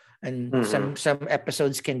crew. And some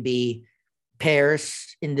episodes can be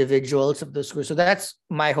pairs, individuals of those crews. So that's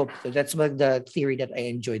my hope. That's the theory that I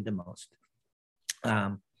enjoyed the most.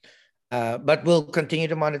 But we'll continue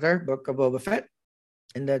to monitor Book of Boba Fett.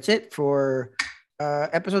 And that's it for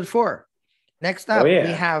episode 4. Next up, we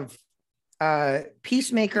have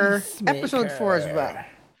Peacemaker, episode 4 as well.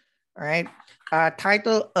 All right.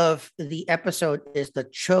 Title of the episode is The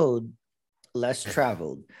Chode Less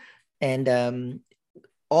Traveled. And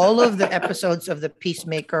all of the episodes of the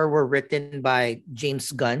Peacemaker were written by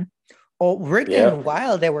James Gunn,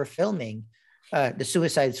 while they were filming the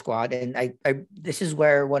Suicide Squad. And I this is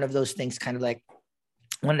where one of those things kind of like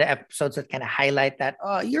one of the episodes that kind of highlight that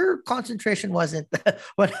your concentration wasn't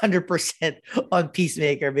 100% on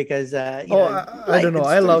Peacemaker, because I don't know,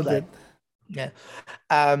 I loved it. Yeah.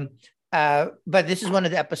 But this is one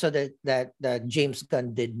of the episodes that James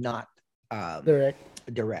Gunn did not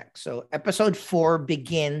direct. So episode 4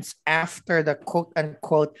 begins after the quote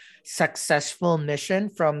unquote successful mission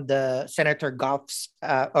from the Senator Goff's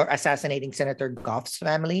or assassinating Senator Goff's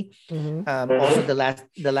family. Also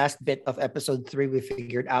the last bit of episode 3, we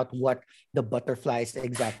figured out what the butterflies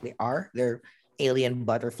exactly are. They're alien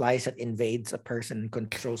butterflies that invades a person and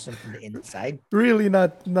controls them from the inside. Really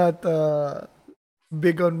not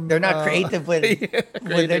big on. They're not creative with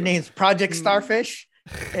their names. Project Starfish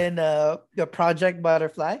and the Project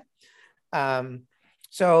Butterfly. So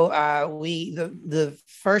the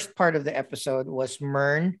first part of the episode was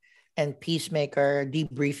Myrn and Peacemaker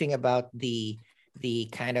debriefing about the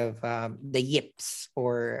kind of the yips,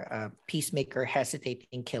 or Peacemaker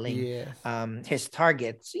hesitating killing his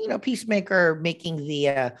targets. Peacemaker making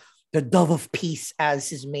the dove of peace as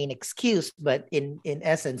his main excuse, but in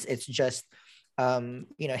essence it's just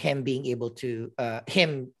him being able to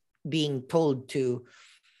him being told to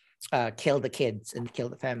kill the kids and kill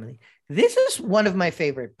the family. This is one of my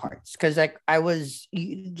favorite parts, because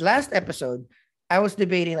last episode I was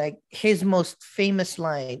debating like his most famous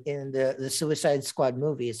line in the Suicide Squad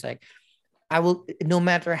movie is like, I will, no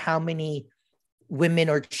matter how many women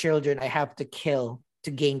or children I have to kill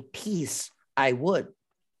to gain peace, I would.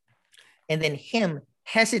 And then him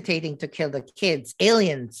hesitating to kill the kids,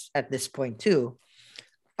 aliens at this point too.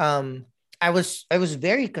 I was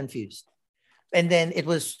very confused. And then it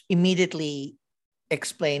was immediately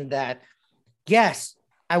explained that, yes,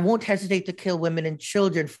 I won't hesitate to kill women and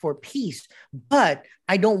children for peace, but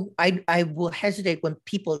I will hesitate when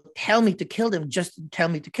people tell me to kill them just to tell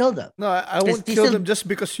me to kill them. No, I Because won't kill them just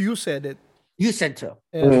because you said it. you said so.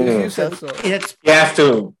 Yeah, because you So said so. it's He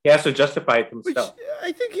has to justify it Which himself.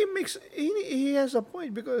 I think he has a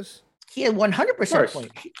point because he had 100% Of course.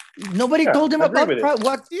 point. Nobody Yeah, told him I agree about with it.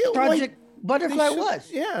 what yeah, why Project they Butterfly should, was.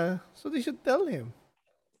 yeah, so they should tell him.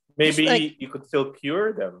 Maybe like- you could still cure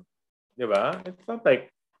them. Diba? It's not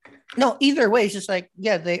like No, either way, it's just like,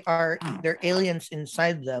 yeah, they're aliens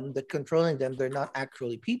inside them that controlling them. They're not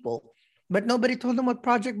actually people. But nobody told him what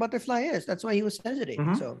Project Butterfly is. That's why he was hesitating.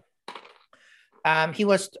 Mhm. So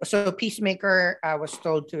Peacemaker was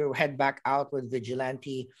told to head back out with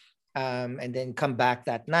Vigilante and then come back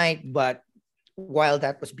that night. But while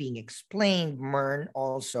that was being explained, Myrn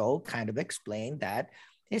also kind of explained that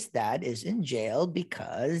his dad is in jail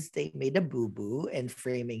because they made a boo-boo and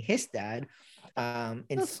framing his dad.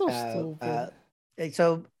 That's so stupid.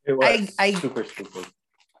 So it was I super stupid.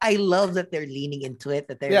 I love that they're leaning into it.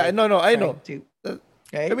 That they're Yeah, like, no, I trying know. to-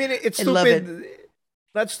 I mean, it's I love stupid.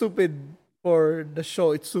 Not stupid for the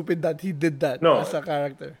show. It's stupid that he did that No. as a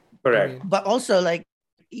character. Correct. I mean, but also like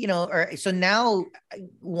so now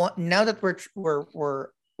that we're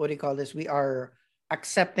what do you call this, we are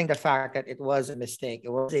accepting the fact that it was a mistake. It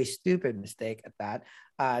was a stupid mistake at that.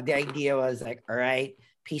 The idea was like, all right,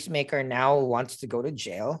 Peacemaker now wants to go to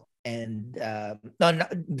jail and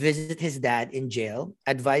visit his dad in jail,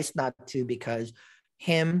 advised not to because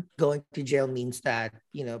him going to jail means that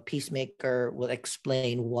Peacemaker will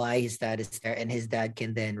explain why his dad is there and his dad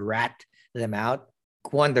can then rat them out.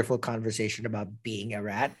 Wonderful conversation about being a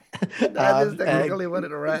rat. that is technically what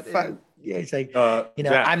a rat is. Yeah, it's like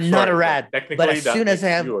Yeah, I'm not a sorry, rat, technically but as that soon as I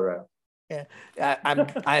makes have, you a rat.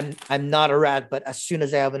 I'm not a rat, but as soon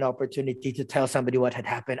as I have an opportunity to tell somebody what had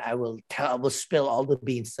happened, I will spill all the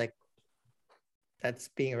beans. Like that's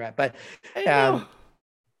being a rat. But I know.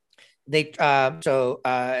 they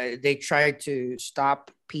tried to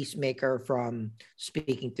stop Peacemaker from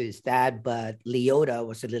speaking to his dad, but Leota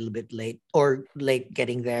was a little bit late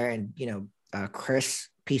getting there, and Chris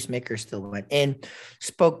Peacemaker still went in,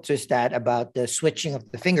 spoke to his dad about the switching of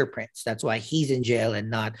the fingerprints. That's why he's in jail and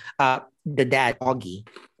not the dad. Augie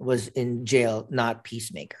was in jail, not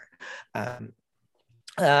Peacemaker.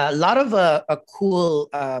 A lot of a cool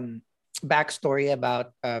backstory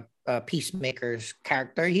about Peacemaker's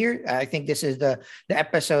character here. I think this is the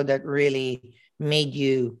episode that really made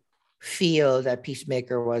you feel that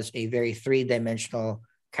Peacemaker was a very three-dimensional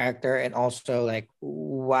character, and also like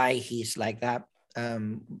why he's like that.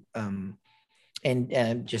 And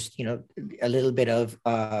just a little bit of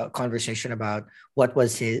conversation about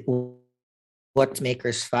what's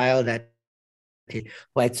Maker's file, that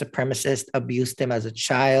white supremacist abused him as a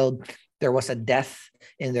child. There was a death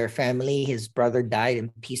in their family. His brother died and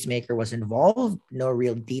Peacemaker was involved. No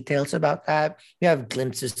real details about that. We have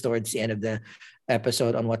glimpses towards the end of the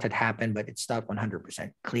episode on what had happened, but it's not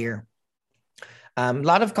 100% clear. A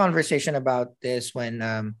lot of conversation about this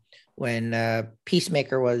when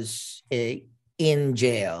Peacemaker was in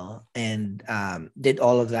jail and did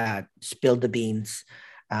all of that, spilled the beans.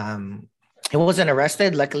 He wasn't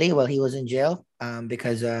arrested, luckily, while he was in jail,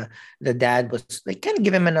 because the dad was like kind of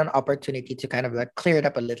give him an opportunity to kind of like clear it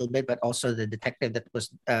up a little bit, but also the detective that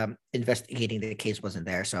was investigating the case wasn't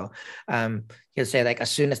there. So he'll say like,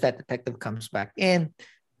 as soon as that detective comes back in,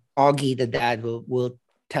 Augie, the dad, will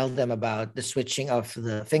tell them about the switching of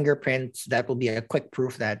the fingerprints. That will be a quick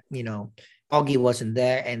proof that, Augie wasn't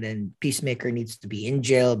there, and then Peacemaker needs to be in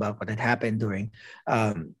jail about what had happened during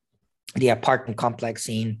the apartment complex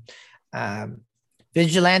scene.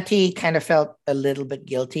 Vigilante kind of felt a little bit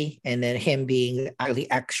guilty, and then him being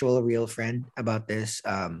the actual real friend about this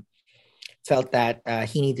felt that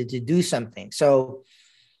he needed to do something. So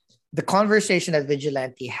the conversation that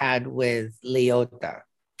Vigilante had with Leota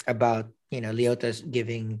about, Leota's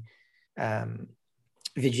giving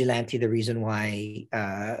Vigilante the reason why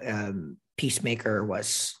Peacemaker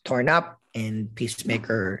was torn up, and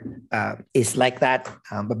Peacemaker is like that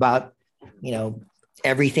about,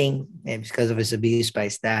 everything, and because of his abuse by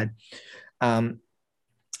his dad. And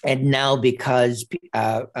now because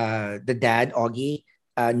the dad, Augie,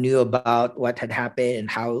 knew about what had happened and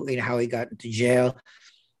how he got into jail,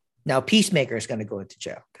 now Peacemaker is going to go into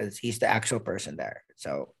jail because he's the actual person there.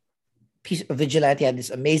 So Vigilante had this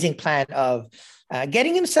amazing plan of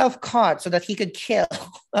getting himself caught so that he could kill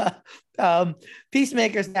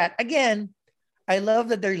Peacemaker's dad. Again, I love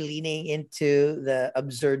that they're leaning into the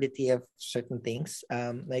absurdity of certain things.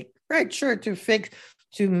 To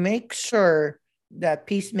make sure that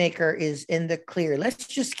Peacemaker is in the clear. Let's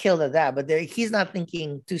just kill that. But he's not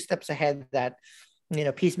thinking 2 steps ahead that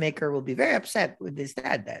Peacemaker will be very upset with his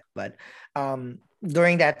dad. But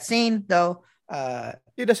during that scene, though,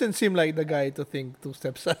 he doesn't seem like the guy to think 2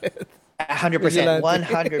 steps ahead. 100%,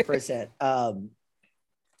 100%.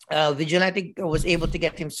 Vigilante was able to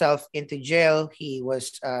get himself into jail. He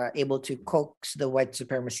was able to coax the white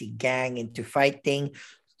supremacy gang into fighting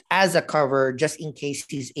as a cover, just in case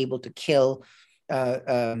he's able to kill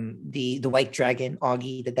the white dragon,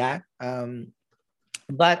 Augie the dad.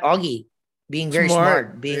 But Augie, being very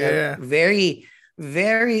smart, being a very,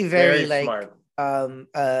 very, very like smart.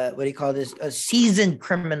 What do you call this? A seasoned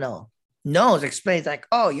criminal. Explains like,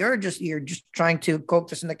 oh, you're just trying to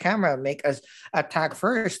coax us in the camera, make us attack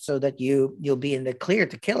first so that you'll be in the clear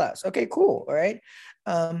to kill us. Okay, cool. All right.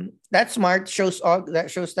 That's smart. Shows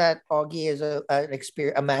that Augie is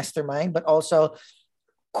a mastermind, but also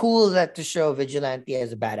cool that to show Vigilante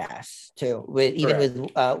as a badass too, with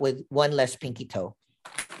one less pinky toe.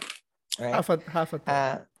 Right. Half a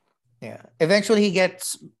toe. Yeah. Eventually, he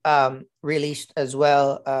gets released as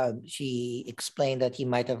well. She explained that he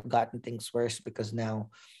might have gotten things worse because now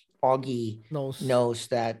Augie knows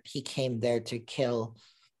that he came there to kill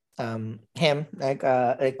him, like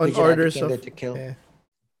on orders came of there to kill,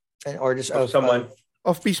 and orders of someone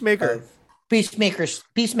of Peacemaker. Peacemaker's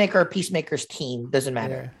team, doesn't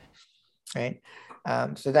matter, right?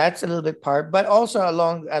 So that's a little bit part, but also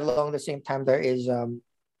along the same time there is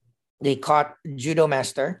they caught Judo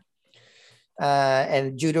Master.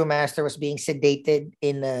 And Judo Master was being sedated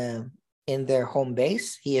in their home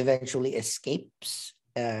base. He eventually escapes,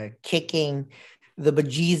 kicking the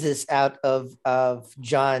bejesus out of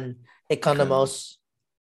John Economos.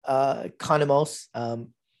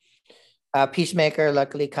 Peacemaker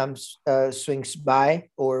luckily swings by,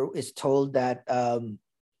 or is told that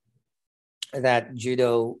that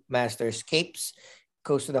Judo Master escapes,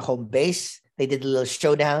 goes to the home base. They did a little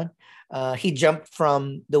showdown. He jumped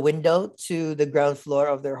from the window to the ground floor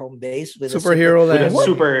of their home base with superhero landing.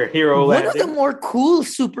 One of the more cool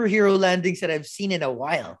superhero landings that I've seen in a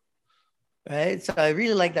while. Right. So I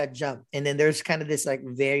really like that jump. And then there's kind of this like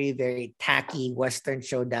very, very tacky Western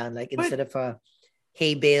showdown. Like instead of a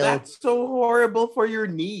hay bale. That's so horrible for your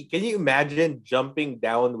knee. Can you imagine jumping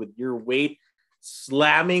down with your weight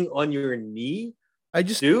slamming on your knee?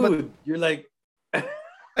 You're like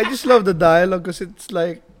I just love the dialogue because it's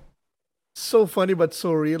like so funny but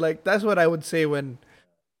so real. Like that's what I would say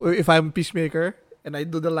if I'm Peacemaker and I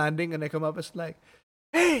do the landing and I come up, it's like,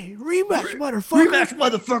 hey, rematch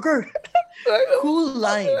motherfucker.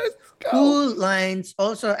 Cool lines.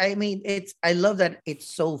 Also, I mean, I love that it's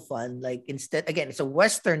so fun. Like it's a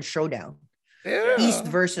Western showdown. Yeah. East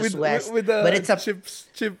versus West, with the but it's a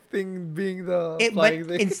chip thing being the but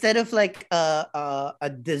thing. Instead of like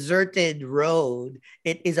a deserted road,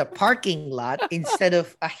 it is a parking lot. Instead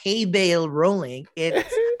of a hay bale rolling,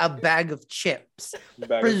 it's a bag of chips,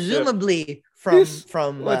 presumably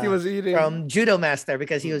from what he was eating from Judo Master,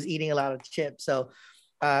 because he was eating a lot of chips. So,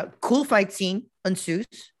 cool fight scene ensues.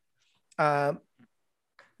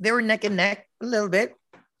 They were neck and neck a little bit.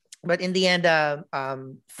 But in the end,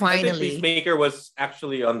 finally, I think Peacemaker was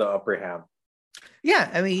actually on the upper hand. Yeah,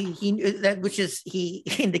 I mean, he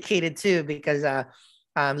indicated too, because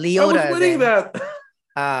Leota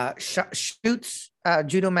shoots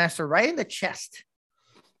Judo Master right in the chest,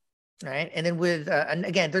 right? And then and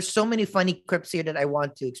again, there's so many funny quips here that I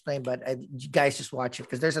want to explain, but you guys just watch it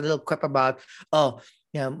because there's a little quip about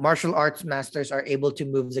martial arts masters are able to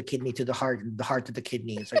move the kidney to the heart, and the heart to the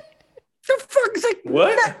kidney. It's like. The fuck is like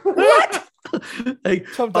what? Like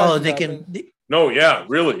sometimes they can. No, yeah,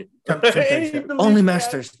 really. Only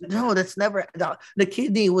masters. No, that's never. The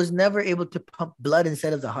kidney was never able to pump blood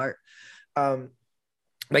instead of the heart. But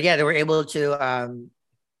yeah, they were able to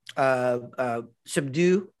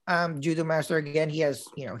subdue Judo Master again. He has,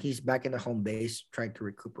 he's back in the home base trying to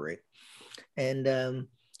recuperate, and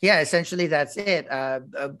essentially that's it.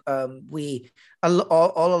 We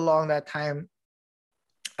all along that time.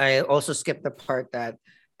 I also skipped the part that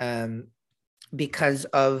because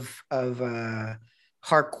of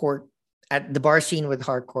Harcourt at the bar scene with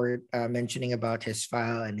Harcourt mentioning about his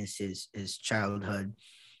file and his childhood,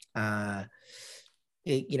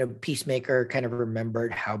 Peacemaker kind of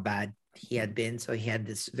remembered how bad he had been. So he had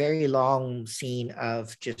this very long scene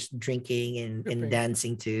of just drinking and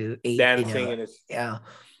dancing to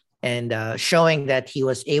and showing that he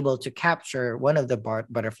was able to capture one of the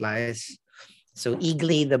butterflies. So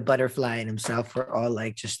Eagly, the butterfly, and himself were all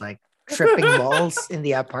just tripping balls in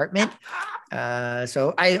the apartment.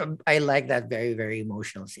 So I like that very, very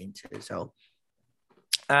emotional scene too. So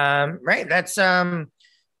Right. That's and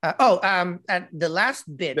the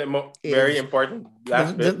last bit Very is important the,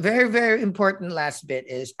 last the bit. very, very important last bit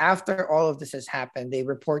is after all of this has happened, they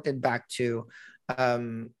reported back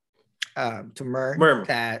um to Mern Merm.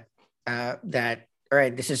 that all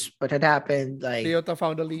right, this is what had happened. Like Leota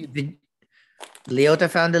found the lead. Leota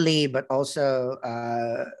found the lead, but also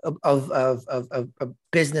of a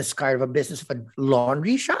business card of a business of a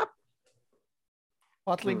laundry shop.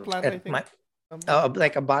 Bottling plant, I think.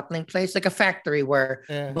 Like a bottling place, like a factory where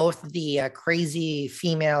Yeah. both the crazy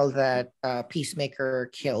female that Peacemaker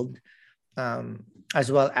killed, as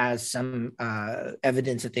well as some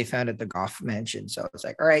evidence that they found at the Goff mansion. So it's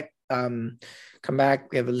like, all right, come back.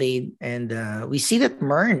 We have a lead, and we see that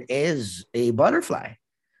Mern is a butterfly.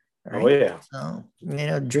 Right? Oh yeah. So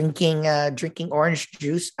drinking orange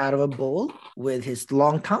juice out of a bowl with his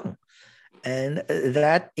long tongue. And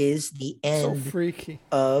that is the So end freaky.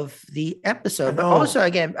 of the episode. But know. also,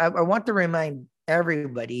 again, I want to remind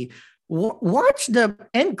everybody, watch the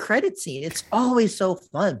end credit scene. It's always so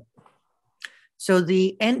fun. So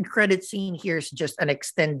the end credit scene here is just an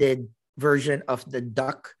extended version of the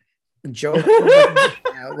duck joke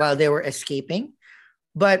while they were escaping.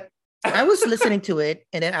 But I was listening to it,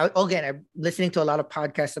 and then I'm listening to a lot of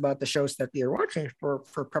podcasts about the shows that we are watching for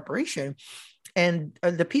preparation. And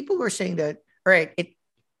the people were saying that, all right,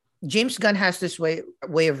 James Gunn has this way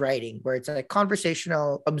of writing where it's like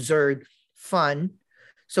conversational, absurd, fun.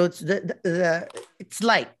 So it's it's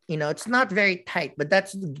light, it's not very tight, but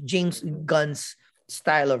that's James Gunn's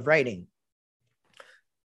style of writing.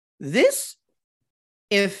 This,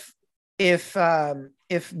 if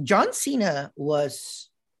John Cena was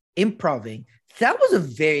improving, it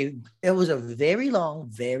was a very long,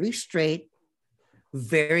 very straight,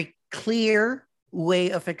 very clear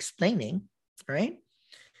way of explaining, right?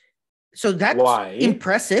 So that's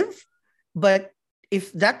impressive, but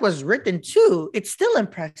if that was written too, it's still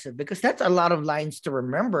impressive because that's a lot of lines to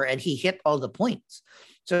remember, and he hit all the points.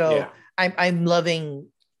 So Yeah. I'm loving,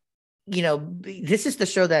 this is the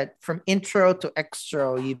show that from intro to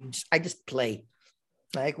extra, I just play.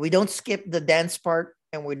 Like, we don't skip the dance part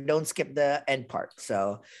and we don't skip the end part.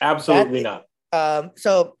 So Absolutely not.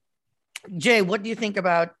 So Jay, what do you think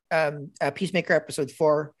about Peacemaker episode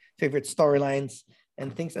 4, favorite storylines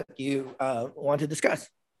and things that you want to discuss?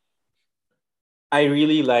 I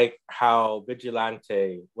really like how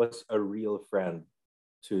Vigilante was a real friend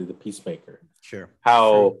to the Peacemaker. Sure.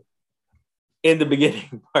 How in the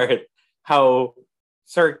beginning part, how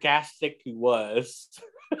sarcastic he was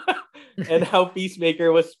and how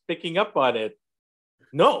Peacemaker was picking up on it.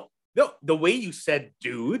 No, the way you said,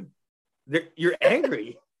 dude, you're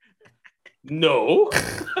angry. No.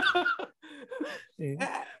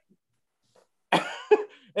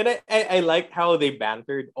 And I like how they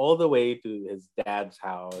bantered all the way to his dad's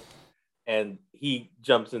house, and he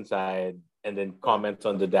jumps inside and then comments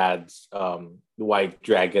on the dad's white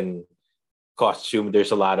dragon costume.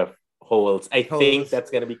 There's a lot of holes. I think that's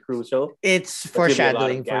gonna be crucial. It's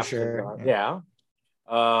foreshadowing for sure. Yeah.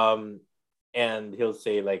 And he'll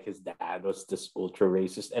say like his dad was this ultra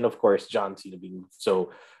racist, and of course John Cena being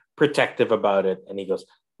so protective about it, and he goes,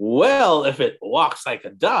 well, if it walks like a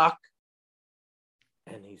duck.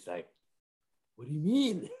 And he's like, what do you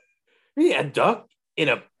mean? A duck in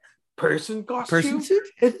a person costume? Person suit?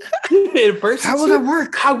 In a person How will suit? that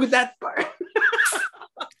work? How would that work?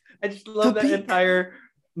 I just love that entire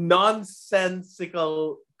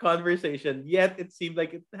nonsensical conversation, yet it seemed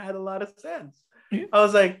like it had a lot of sense. Yeah. I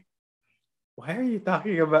was like, why are you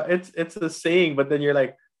talking about it's a saying, but then you're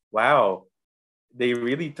like, wow, they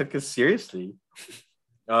really took it seriously.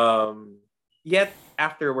 Yet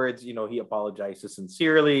afterwards, he apologizes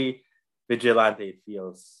sincerely. Vigilante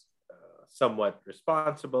feels somewhat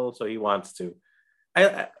responsible, so he wants to.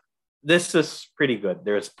 This is pretty good.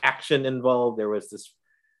 There's action involved. There was this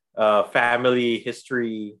family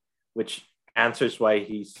history, which answers why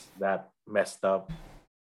he's that messed up.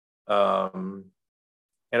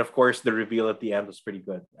 And of course, the reveal at the end was pretty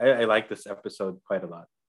good. I like this episode quite a lot.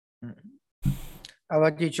 How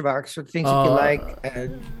about you, Chubax? What things that you like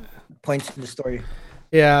and points in the story?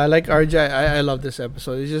 Yeah, I like RJ. I love this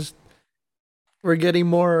episode. It's just we're getting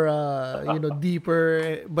more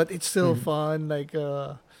deeper, but it's still fun. Like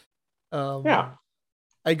Yeah.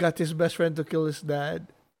 I got his best friend to kill his dad.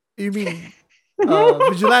 You mean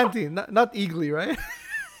Vigilante, not Eagly, right?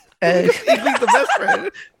 Eagly's the best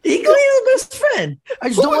friend. Eagly is the best friend. I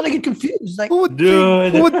just don't want to get confused. Like, who would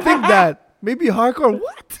think that? Maybe hardcore.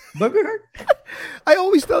 What? I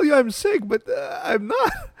always tell you I'm sick, but I'm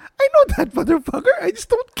not. I know that motherfucker. I just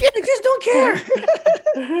don't care. care.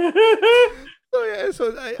 So yeah.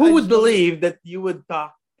 So who would believe that you would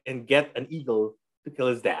talk and get an eagle to kill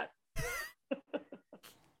his dad.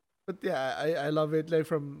 But yeah, I love it. Like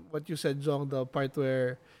from what you said, Jong, the part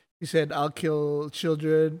where he said, "I'll kill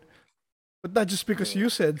children," but not just because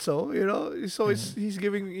you said so. So he's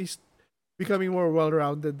becoming more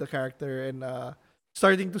well-rounded the character, and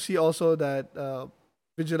starting to see also that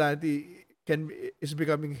Vigilante is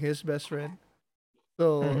becoming his best friend.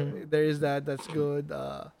 So there is that. That's good.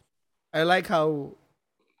 I like how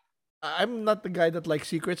I'm not the guy that likes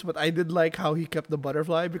secrets, but I did like how he kept the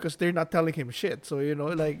butterfly because they're not telling him shit. So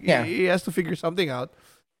like Yeah. he has to figure something out.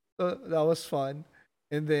 So that was fun.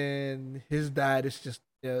 And then his dad is just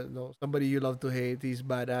somebody you love to hate. He's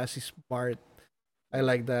badass. He's smart. I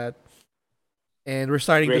like that. And we're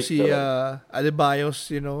starting to Great see villain. Adebayo's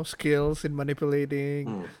skills in manipulating.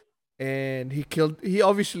 Mm. And he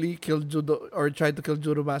obviously killed Judo or tried to kill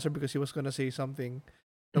Judo Master because he was gonna say something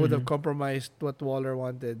that would have compromised what Waller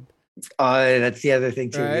wanted. That's the other thing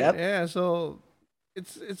too. Right? Yep. Yeah, so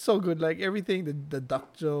it's so good. Like everything, the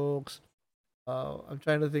duck jokes. I'm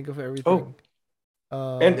trying to think of everything.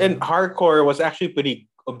 And Hardcore was actually pretty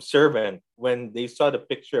observant when they saw the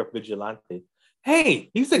picture of Vigilante. Hey,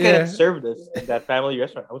 he's the guy that served us in that family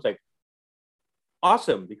restaurant. I was like,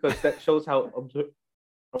 awesome, because that shows how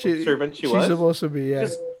observant she was. She's supposed to be, yeah.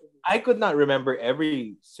 I could not remember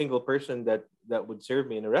every single person that would serve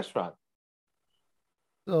me in a restaurant.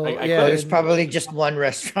 So there's probably just one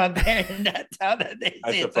restaurant there in that town that they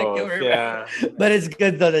say it's like you were. Yeah. But it's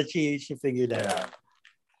good though that she figured that out.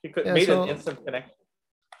 She made an instant connection.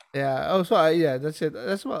 Yeah. Oh, so that's it.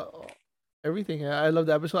 That's what everything. I love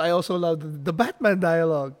the episode. I also love the Batman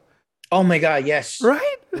dialogue. Oh my god! Yes.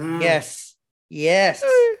 Right. Yes. Yes.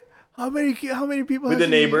 How many people with the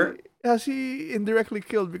neighbor has he indirectly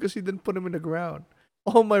killed because he didn't put him in the ground?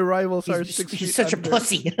 All my rivals are 6 feet He's such under. a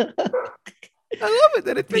pussy. I love it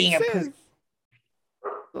that it Being makes a sense.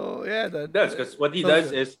 So yeah, that does, because what he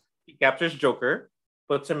does is he captures Joker,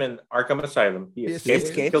 puts him in Arkham Asylum. He escapes,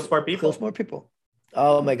 kills more people.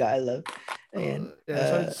 Oh my god, I love. And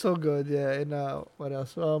so it's so good. Yeah, and what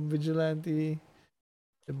else? Vigilante,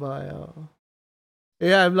 the bio.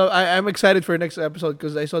 Yeah, I'm excited for next episode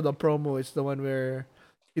because I saw the promo. It's the one where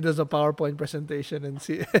he does a PowerPoint presentation and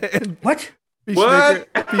and what?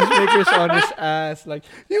 Peacemaker's on his ass like,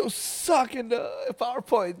 you suck in the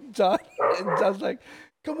PowerPoint, John. And John's like,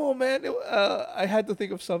 come on, man. I had to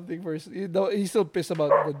think of something first. He's still pissed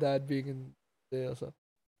about the dad being in jail. So,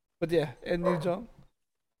 but yeah, and you, John.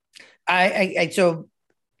 So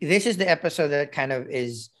this is the episode that kind of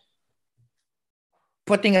is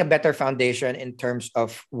putting a better foundation in terms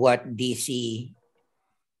of what DCU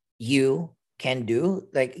can do.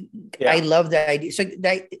 Like, I love the idea. So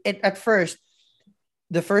at first,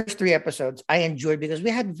 the first 3 episodes I enjoyed because we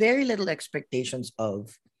had very little expectations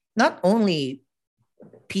of not only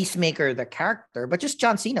Peacemaker the character, but just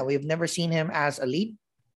John Cena. We've never seen him as a lead.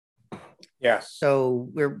 Yeah. So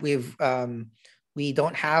we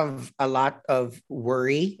don't have a lot of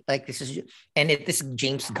worry. Like this is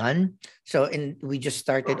James Gunn. So we just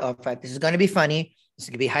started off at this is going to be funny. This is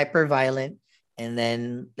going to be hyper violent, and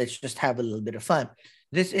then let's just have a little bit of fun.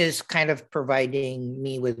 This is kind of providing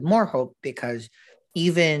me with more hope because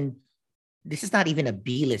this is not even a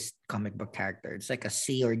B-list comic book character. It's like a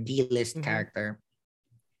C or D-list character.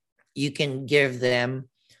 You can give them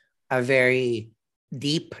a very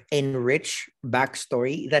deep and rich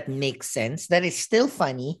backstory that makes sense, that is still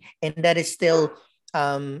funny, and that is still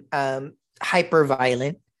hyper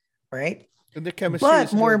violent, right? And the chemistry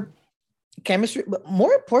but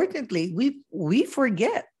more importantly, we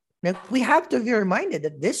forget that we have to be reminded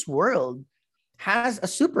that this world has a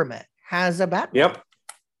Superman, has a Batman. Yep.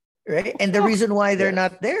 Right. And the reason why they're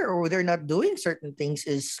not there or they're not doing certain things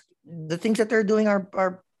is the things that they're doing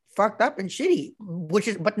are fucked up and shitty,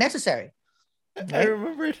 but necessary. Right? I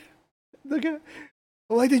remembered the guy.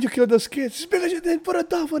 Why did you kill those kids? Because you didn't put a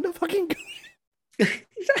dove on the fucking gun. You see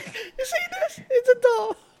this? It's a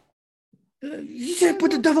dove. You said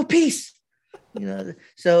put the dove of peace.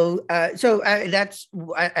 So that's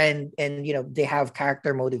and they have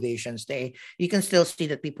character motivations. You can still see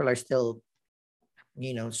that people are still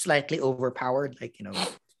slightly overpowered, like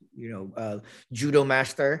Judo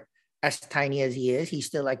Master, as tiny as he is, he's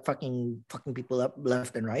still like fucking people up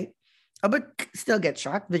left and right, but still get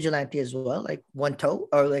shot. Vigilante as well, like one toe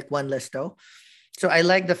or like one less toe. So I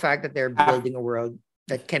like the fact that they're building a world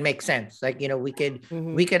that can make sense. Like we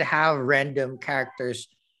could have random characters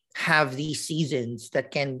have these seasons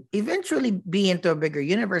that can eventually be into a bigger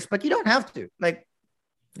universe, but you don't have to. Like,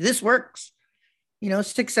 this works.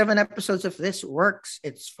 6-7 episodes of this works.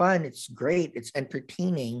 It's fun. It's great. It's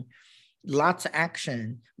entertaining. lots of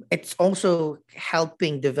action. It's also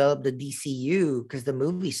helping develop the DCU because the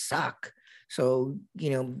movies suck. So,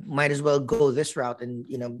 might as well go this route and,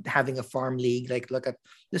 having a farm league, like look at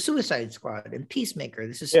the Suicide Squad and Peacemaker.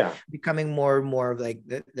 This is Yeah. becoming more and more of like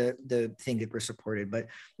the thing that we're supported. But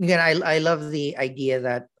again, I love the idea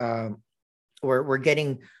that we're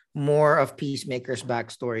getting more of Peacemaker's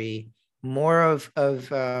backstory, more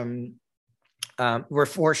we're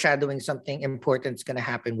foreshadowing something important is going to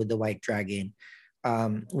happen with the White Dragon.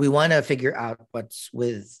 We want to figure out what's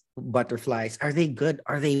with butterflies. Are they good?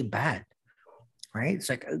 Are they bad? Right? It's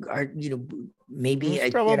like, maybe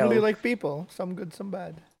It's probably like people, some good, some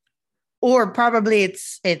bad. or probably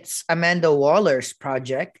it's Amanda Waller's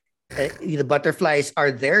project. The butterflies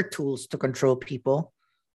are their tools to control people,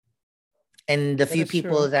 and the That few is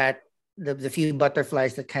people true. that the few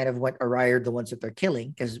butterflies that kind of went awry are the ones that they're killing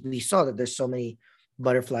because we saw that there's so many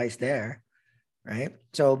butterflies there, right?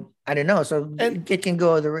 So I don't know. So And it can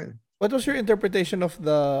go the route. what was your interpretation of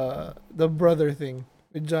the brother thing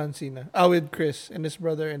with John Cena? Ah, with Chris and his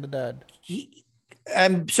brother and the dad.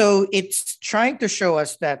 So it's trying to show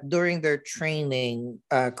us that during their training,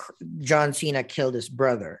 John Cena killed his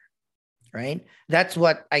brother, right? That's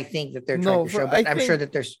what I think that they're trying No, to for show. I But I'm sure think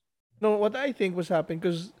that there's no. What I think was happening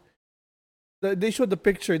because they showed the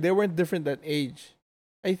picture. They weren't different that age.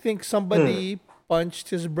 I think Hmm. somebody punched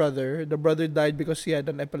his brother. The brother died because he had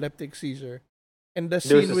an epileptic seizure, and the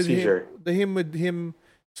There was scene a with him, seizure. with him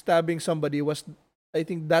stabbing somebody was, I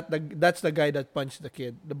think that's the guy that punched the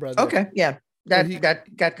kid, the brother. okay. Yeah, So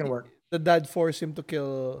that can work. the dad forced him to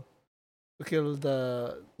kill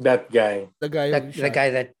That guy. the guy who That the shot. guy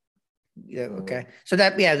that yeah, Mm. okay. So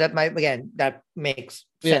that might again that makes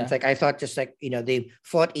sense. Yeah, Like I thought, just like they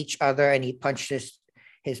fought each other and he punched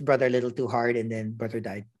his brother a little too hard, and then brother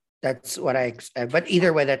died. That's what but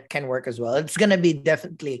either way, that can work as well. It's gonna be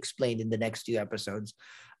definitely explained in the next two episodes,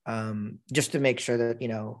 just to make sure that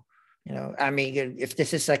I mean, if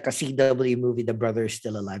this is like a CW movie, the brother is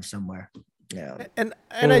still alive somewhere. Yeah. and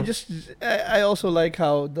Mm. I also like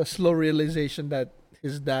how the slow realization that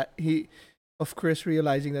his dad he of Chris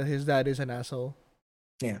realizing that his dad is an asshole.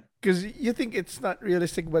 Yeah. Because you think it's not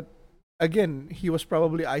realistic, but again, he was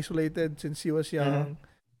probably isolated since he was Mm-hmm. young,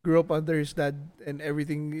 grew up under his dad and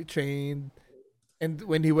everything trained. And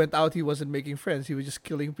when he went out, he wasn't making friends. He was just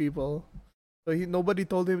killing people. So nobody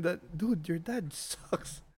told him that, dude, your dad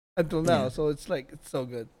sucks until now. Yeah. So it's like it's so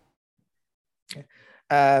good.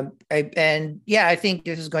 And yeah, I think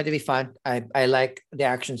this is going to be fun. I like the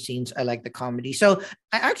action scenes. I like the comedy. So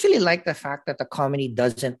I actually like the fact that the comedy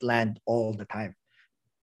doesn't land all the time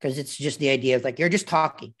because it's just the idea of like you're just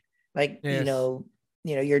talking, like Yes.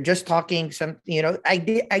 you're just talking. I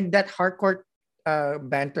that hardcore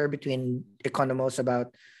banter between Economos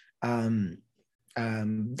about um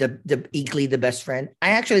the Eagly, the best friend. I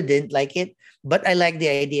actually didn't like it, but I like the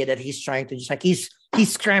idea that he's trying to just like he's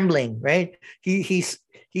scrambling, right? He's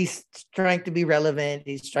trying to be relevant.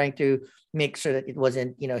 He's trying to make sure that it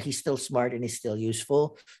wasn't, he's still smart and he's still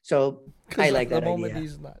useful. So I Because like at the that moment, idea.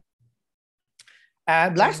 he's not.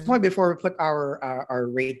 Last And point before we put our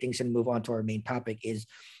ratings and move on to our main topic is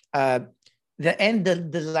uh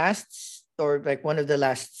the last, or like one of the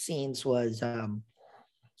last scenes was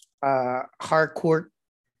Harcourt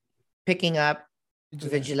picking up vigilante.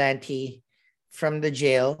 Vigilante from the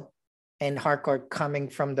jail, and Harcourt coming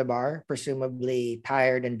from the bar, presumably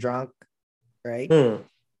tired and drunk, right? Hmm.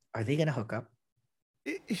 Are they gonna hook up?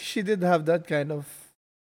 She did have that kind of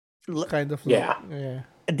look. Yeah. Yeah.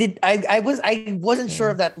 Did I wasn't sure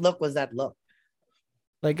Yeah. if that look was that look.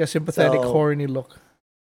 Like a sympathetic, So horny look.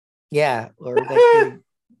 yeah, or like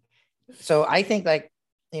so I think like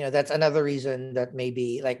that's another reason that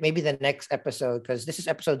maybe the next episode, because this is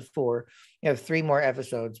episode 4, you have 3 more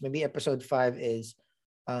episodes. Maybe episode 5 is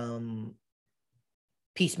um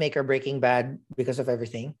Peacemaker breaking bad because of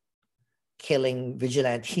everything, killing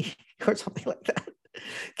Vigilante or something like that,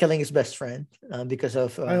 killing his best friend because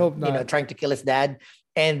of I hope not. trying to kill his dad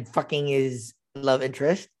and fucking his love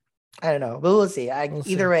interest. I don't know, but we'll see. We'll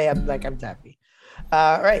Either see. way, I'm happy.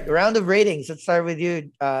 All right, round of ratings. Let's start with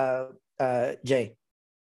you, Jay.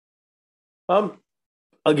 Um,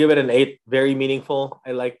 I'll give it an 8. Very meaningful.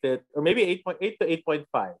 I liked it, or maybe 8.8 to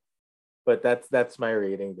 8.5. But that's my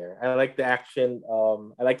rating there. I like the action.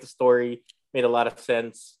 I like the story. Made a lot of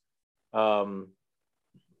sense. Um,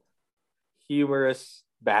 humorous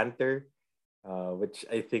banter, which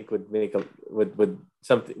I think would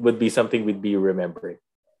be something we'd be remembering.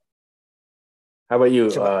 How about you,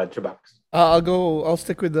 Shabak. Trabax? I'll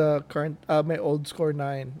stick with the current my old score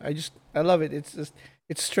 9. I love it.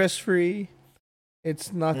 It's stress free.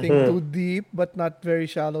 It's nothing Mhm. too deep, but not very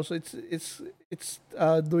shallow. So it's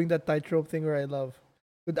doing that tightrope thing where I love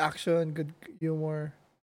good action, good humor.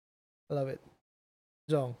 I love it.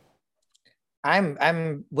 Jong.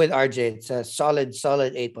 I'm with RJ. It's a solid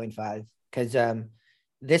 8.5 because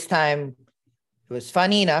this time it was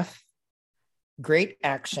funny enough, great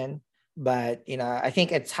action, but I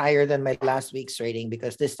think it's higher than my last week's rating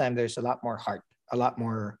because this time there's a lot more heart, a lot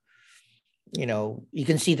more. You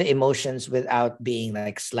can see the emotions without being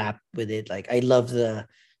like slapped with it. Like I love the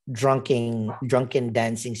drunken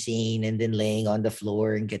dancing scene and then laying on the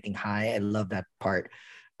floor and getting high. I love that part.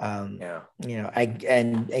 Yeah.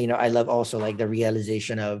 I love also like the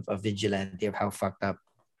realization of vigilante of how fucked up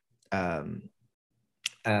um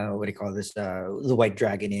what do you call this the white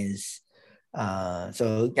dragon is.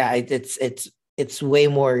 So yeah, it's way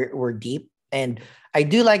more deep, and I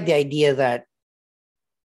do like the idea that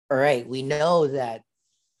all right, we know that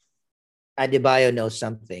Adebayo knows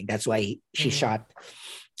something. That's why she Mhm. shot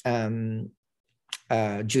um,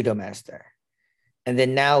 Judo Master. And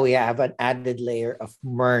then now we have an added layer of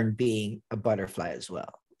Mern being a butterfly as well.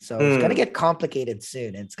 So it's gonna Mm. get complicated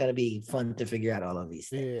soon. It's gonna be fun to figure out all of these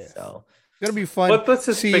things. Yes. So It's gonna be fun What was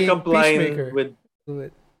his seeing pickup line Peacemaker with do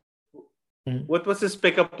it. Mhm. what was his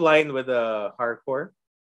pickup line with hardcore?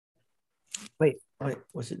 wait,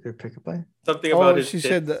 was it your pickup line? Something about Oh, his she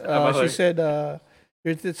said. tits. About She said.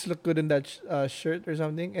 Your tits look good in that shirt or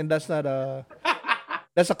something, and that's not a.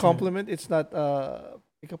 That's a Mhm. compliment. It's not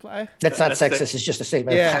pickup line. That's not That's it. sexist. It's just a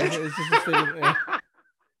statement of Yeah, fact. it's just a statement.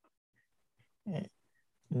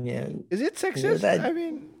 Yeah, Is it well, sexist? that I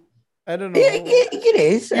mean, I don't it, know. it, it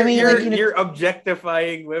is. I you're mean, you're like you're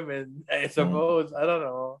objectifying women, I mm, suppose. I don't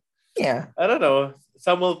know. yeah, I don't know.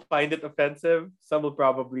 Some will find it offensive. Some will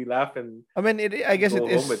probably laugh and I mean, I guess it go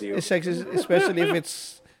home with is you. sexist, especially if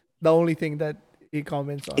it's the only thing that he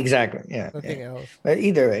comments on, exactly. Yeah, yeah. nothing else. But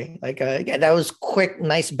either way, like yeah, that was quick,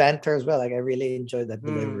 nice banter as well. Like I really enjoyed that Hmm.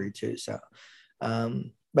 delivery too. So,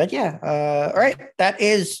 but yeah, all right, that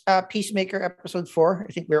is Peacemaker episode 4.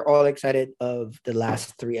 I think we're all excited of the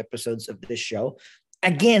last 3 episodes of this show.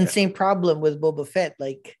 Again, Yeah. same problem with Boba Fett.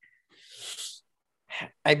 Like,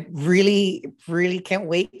 I really, really can't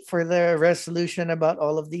wait for the resolution about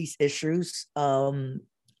all of these issues.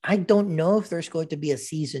 I don't know if there's going to be a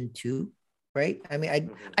season 2, right? I mean,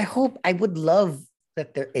 Mhm. I would love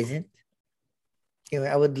that there isn't.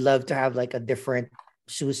 I would love to have like a different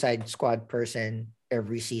Suicide Squad person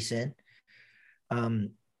every season.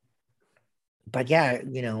 Um, but yeah,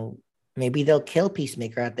 maybe they'll kill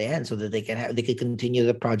Peacemaker at the end so that they could continue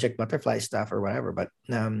the Project Butterfly stuff or whatever. But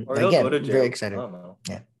Or he'll go again, to very jail. I excited. don't know.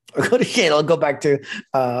 Yeah, or go to jail. I'll go back to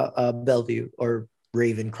Bellevue or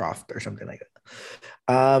Ravencroft or something like that.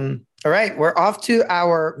 All right, we're off to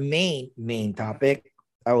our main topic.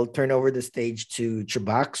 I will turn over the stage to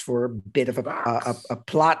Chabox for a bit of a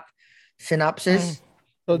plot synopsis.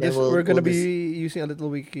 So Then this we'll we're we'll gonna just be using a little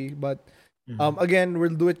wiki, but Mhm. again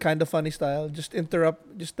we'll do it kind of funny style. Just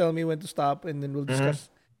interrupt. Just tell me when to stop, and then we'll Mhm. discuss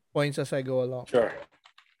points as I go along. Sure.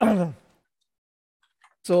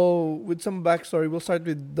 So with some backstory, we'll start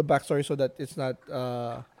with the backstory so that it's not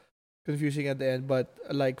confusing at the end. But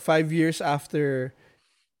like 5 years after,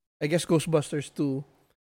 I guess Ghostbusters 2,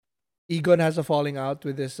 Egon has a falling out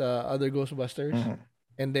with his other Ghostbusters, Mhm.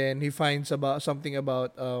 and then he finds about something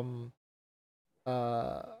about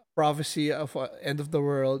uh prophecy of end of the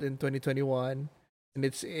world in 2021, and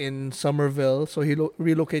it's in Somerville. So he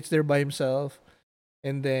relocates there by himself,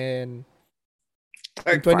 and then in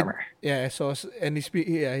Third 20 farmer. yeah, so and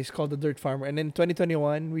he's called the Dirt Farmer, and in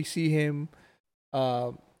 2021 we see him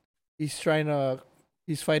um he's trying to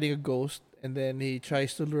he's fighting a ghost, and then he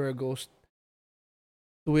tries to lure a ghost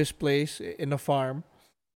to his place in a farm,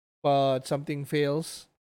 but something fails,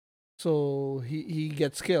 so he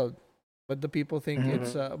gets killed. But the people think Mhm.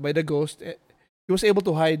 it's Mhm. by the ghost. He was able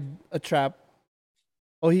to hide a trap.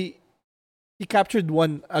 Oh, he captured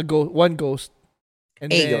one ghost,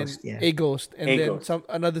 and A then ghost, yeah. a ghost, and A then ghost. some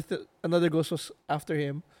another ghost was after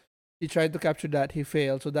him. He tried to capture that. He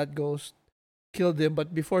failed, so that ghost killed him.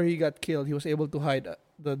 But before he got killed, he was able to hide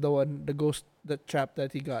the ghost, the trap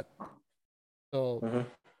that he got. So Mhm.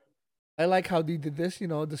 I like how they did this.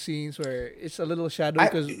 The scenes where it's a little shadowy I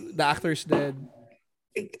because the actor's dead.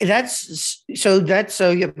 that's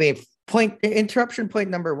so you mean point interruption point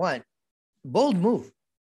number 1. Bold move.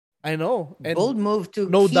 I know, and Bold move to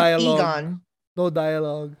no keep dialogue, Egon, no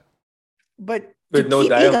dialogue. but to With no keep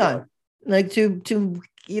dialogue. Egon, like to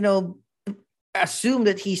assume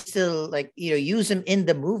that he's still like use him in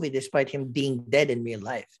the movie despite him being dead in real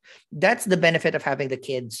life. That's the benefit of having the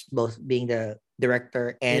kids both being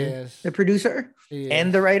director and Yes. the producer and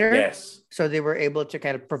Yes. the writer. Yes. So they were able to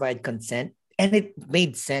kind of provide consent, and it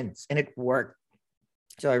made sense and it worked.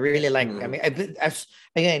 So I really like. I mean,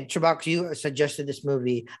 again, Chewbacca, you suggested this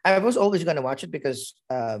movie. I was always going to watch it because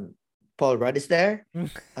Paul Rudd is there,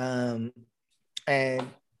 um, and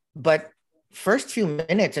but first few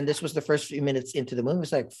minutes, and this was the first few minutes into the movie,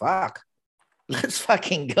 it's like, fuck, let's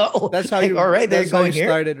fucking go. That's how Like, you. all right, they're That's how going you here.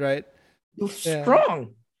 started, right? Yeah.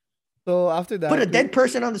 Strong. So after that, Put a dead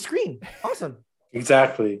person on the screen. Awesome.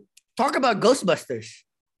 Exactly. Talk about Ghostbusters.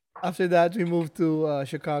 After that, we moved to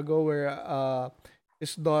Chicago, where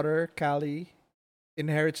his daughter Callie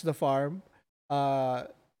inherits the farm. Uh,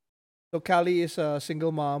 so Callie is a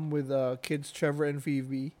single mom with kids Trevor and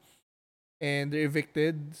Phoebe, and they're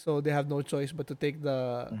evicted, so they have no choice but to take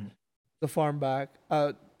the farm back.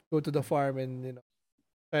 Go to the farm and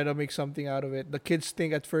try to make something out of it. The kids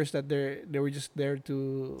think at first that they were just there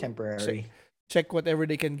to Temporary. check whatever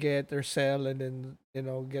they can get or sell, and then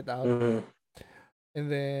get out. Mhm. And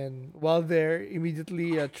then while there,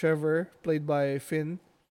 immediately Trevor, played by Finn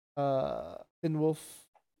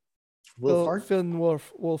Wolfhard.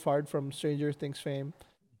 Wolfhard from Stranger Things fame,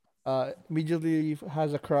 immediately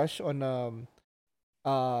has a crush on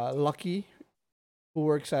Lucky, who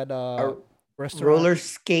works at a restaurant. Roller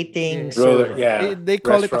skating. Yeah. Roller, yeah. They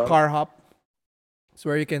call it a Restaurant. car hop. It's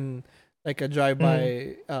where you can like a drive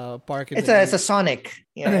by park. It's a Sonic.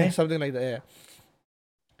 Yeah. Something like that. Yeah.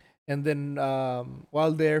 And then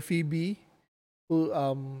while there, Phoebe, who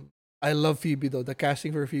I love Phoebe though. The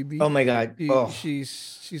casting for Phoebe. Oh my god.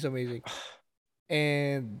 She's amazing.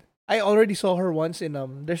 And I already saw her once in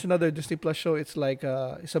there's another Disney Plus show. It's like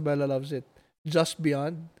Isabella loves it. Just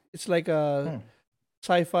Beyond. It's like a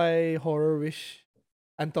sci-fi horror-ish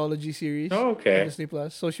anthology series. Oh, on okay. Disney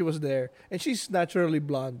Plus. So she was there, and she's naturally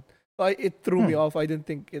blonde. So it threw me off. I didn't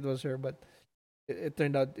think it was her, but it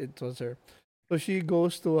turned out it was her. So she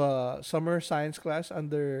goes to a summer science class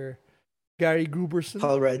under Gary Gruberson,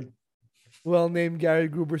 Paul Rudd. well-named Gary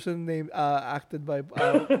Gruberson, acted by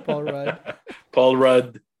Paul Rudd. Paul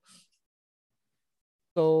Rudd.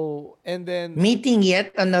 So and then Meeting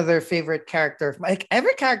yet another favorite character. Like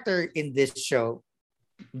every character in this show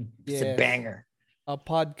is a Yes. banger. a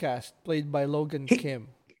podcast played by Logan Kim.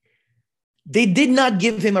 They did not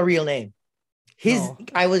give him a real name. No.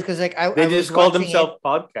 I was because like I They was just called watching themselves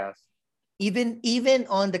Podcast. it, even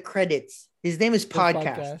on the credits. His name is The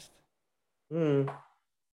Podcast. Hmm.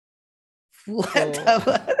 What? So-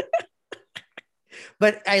 the-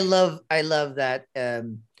 but I love that.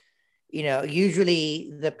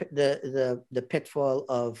 Usually the pitfall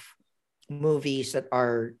of movies that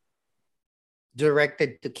are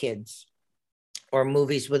directed to kids or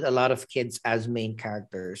movies with a lot of kids as main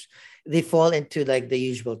characters, they fall into like the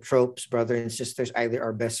usual tropes. Brother and sisters either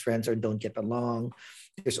are best friends or don't get along.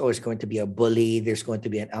 There's always going to be a bully. There's going to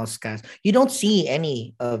be an outcast. You don't see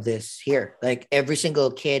any of this here. Like every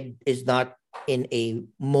single kid is not in a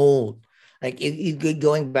mold. Like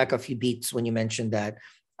going back a few beats when you mentioned that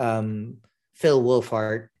Phil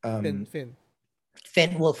Wolfhard,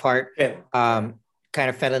 Finn Wolfhard, Yeah. kind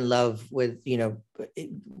of fell in love with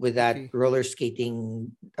with that Okay. roller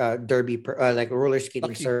skating derby like roller skating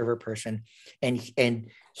Lucky. server person, and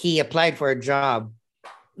he applied for a job.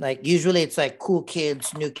 Like usually it's like cool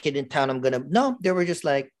kids, new kid in town. They were just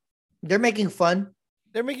like they're making fun,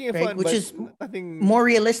 They're making it Right, fun, which but is nothing more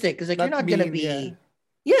realistic because like not you're not gonna mean, be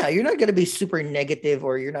yeah. you're not gonna be super negative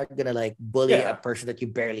or you're not gonna like bully Yeah. a person that you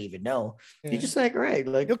barely even know. Yeah. You're just like right,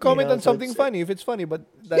 like You'll comment on so something it's- funny if it's funny, but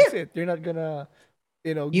that's it. You're not gonna,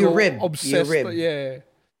 You go rib. You obsessed. rib. Yeah.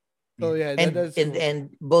 So yeah, and that's and, cool. and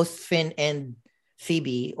both Finn and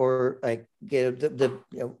Phoebe, or like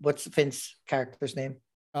what's Finn's character's name?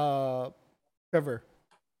 Trevor.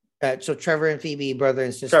 So Trevor and Phoebe, brother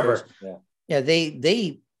and sisters. Trevor. Yeah. Yeah,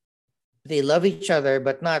 they love each other,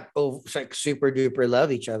 but not like super duper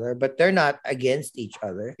love each other. But they're not against each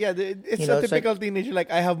other. Yeah, it's You a know, it's like- typical teenager.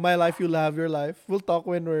 Like I have my life, you'll have your life. We'll talk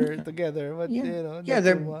when we're together. But Yeah, not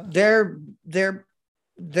too much.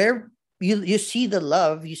 they're you see the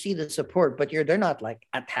love, you see the support, but they're not like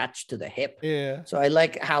attached to the hip. Yeah. So I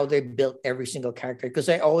like how they built every single character because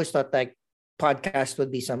I always thought like podcast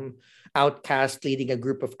would be some outcast leading a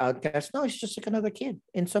group of outcasts. No, it's just like another kid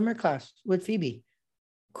in summer class with Phoebe.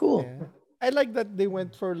 Cool. Yeah. I like that they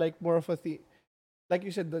went for like more of a like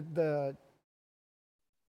you said, the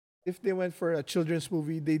if they went for a children's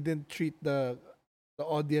movie, they didn't treat the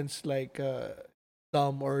audience like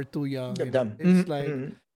dumb or too young. They're dumb. It's Mhm, like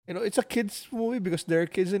mhm. it's a kids movie because there are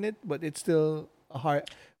kids in it, but it's still a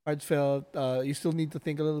heartfelt. You still need to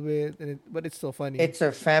think a little bit, but it's still funny. It's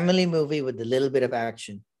a family movie with a little bit of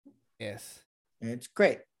action. Yes. It's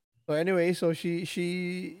great. So anyway, so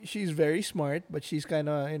she's very smart, but she's kind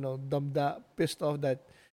of dumbed up, pissed off that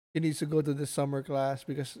she needs to go to the summer class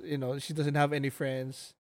because she doesn't have any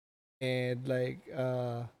friends, and like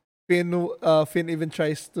Finn even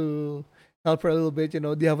tries to help her a little bit.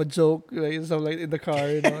 They have a joke like something like in the car.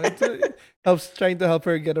 It helps trying to help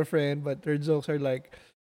her get a friend, but her jokes are like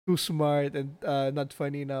too smart and not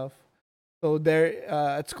funny enough. So there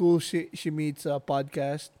at school, she meets a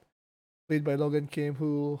podcast played by Logan Kim,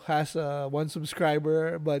 who has one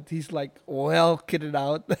subscriber, but he's like well kitted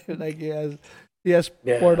out. Like he has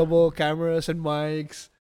Yeah. portable cameras and mics,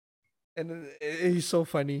 and he's so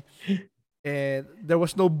funny. And there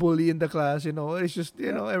was no bully in the class. It's just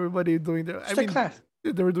everybody doing their. I It's a mean, class.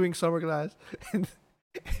 they were doing summer class, and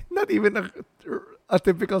not even a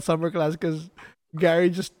typical summer class because Gary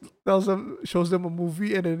just shows them a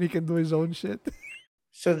movie, and then he can do his own shit.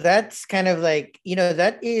 So that's kind of like,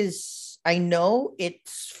 that is, I know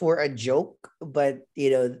it's for a joke, but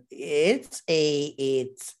it's a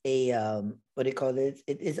what do you call it?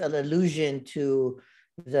 It is an allusion to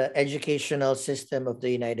the educational system of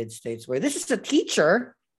the United States, where this is a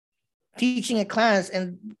teacher teaching a class,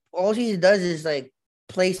 and all he does is like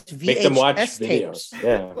place Make them watch VHS videos. tapes.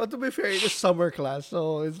 Yeah. Well, to be fair, it's summer class,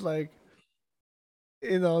 so it's like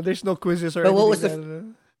there's no quizzes or But what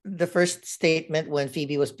anything. was the first statement when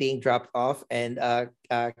Phoebe was being dropped off, and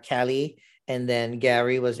Callie and then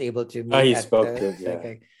Gary was able to meet He at spoke the, to, it's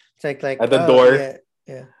yeah. like At the oh, door.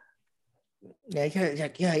 yeah,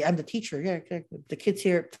 yeah, I'm the teacher. Yeah, the kids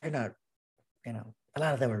here, they're not, a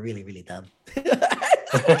lot of them are really, really dumb.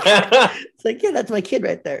 It's like, yeah, that's my kid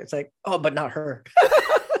right there. It's like, oh, but not her.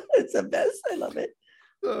 It's the best. I love it.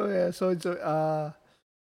 So yeah, so it's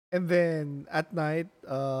and then at night,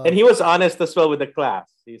 And he was honest as well with the class.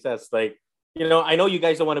 He says, like, I know you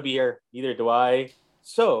guys don't want to be here, neither do I.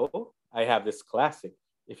 So I have this classic.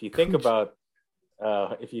 If you think about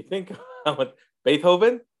about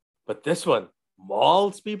Beethoven, but this one,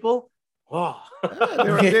 Malls people, wow.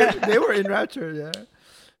 they were in rapture, yeah.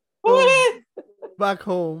 So, back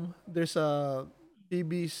home, there's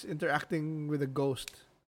Phoebe's interacting with a ghost,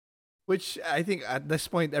 which I think at this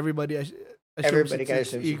point everybody assumes Everybody it's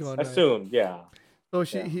assumes Egon. Right? Assumed, yeah. So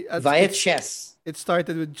Via chess. it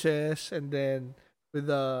started with chess, and then with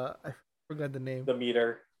I forgot the name. The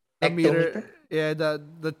meter. The Ectometer? yeah,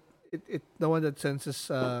 the one that senses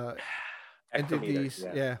Ectometer, entities.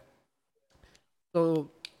 Yeah.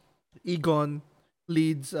 So Egon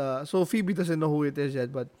leads. So Phoebe doesn't know who it is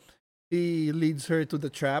yet, but he leads her to the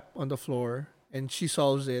trap on the floor, and she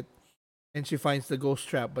solves it, and she finds the ghost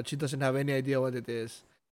trap, but she doesn't have any idea what it is.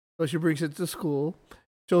 So she brings it to school,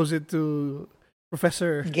 shows it to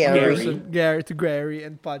Professor Gary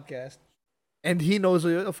and podcast, and he knows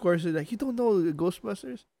it. Of course, he's like, you don't know the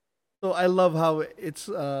Ghostbusters. So I love how it's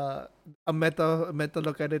a meta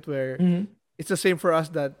look at it, where it's the same for us,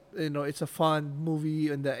 that it's a fun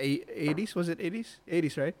movie in the 80s. Was it 80s?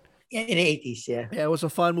 80s, right? Yeah, in the 80s, yeah. Yeah, it was a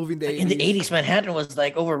fun movie in the 80s. In the 80s, Manhattan was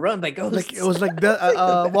like overrun by ghosts. Like it was like the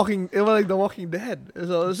It was like The Walking Dead.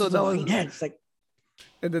 So that was. It's like,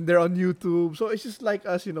 And then they're on YouTube. So it's just like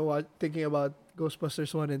us, thinking about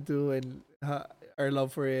Ghostbusters 1 and 2 and our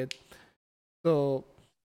love for it. So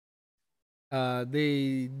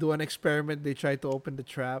they do an experiment. They try to open the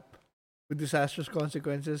trap with disastrous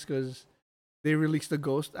consequences because they release the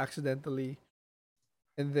ghost accidentally.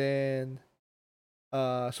 And then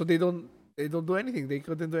so they don't do anything. They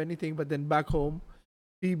couldn't do anything. But then back home,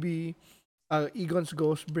 Phoebe, Egon's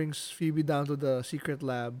ghost brings Phoebe down to the secret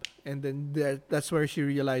lab, and then that's where she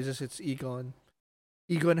realizes it's Egon.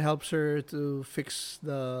 Egon helps her to fix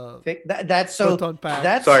the that's so proton pack.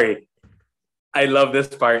 that's Sorry. I love this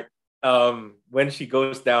part. When she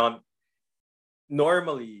goes down,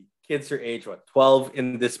 normally kids her age, 12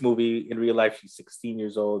 in this movie. In real life, she's 16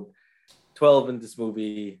 years old. 12 in this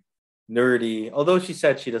movie, nerdy. Although she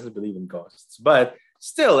said she doesn't believe in ghosts. But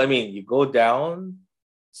still, I mean, you go down,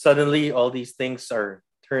 suddenly all these things are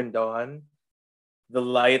turned on. The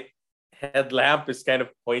light headlamp is kind of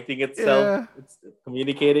pointing itself. Yeah. It's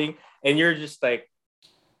communicating. And you're just like,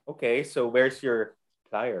 okay, so where's your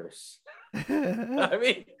pliers? I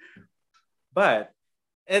mean, but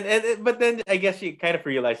then I guess she kind of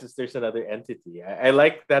realizes there's another entity. I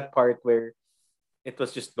like that part where it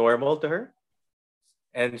was just normal to her,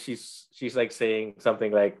 and she's like saying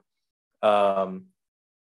something like, "Wow,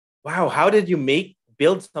 how did you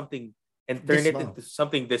build something and turn it into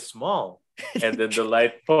something this small?" And then the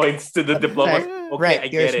light points to the diploma. Okay, right, I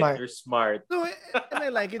you're get smart. it. You're smart. No, and I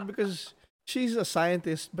like it because she's a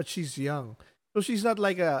scientist, but she's young. So she's not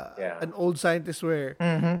like Yeah. an old scientist where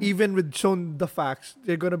Mm-hmm. even with shown the facts,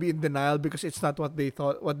 they're gonna be in denial because it's not what they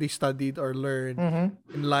thought, what they studied or learned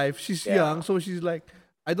Mm-hmm. in life. She's Yeah. young, so she's like,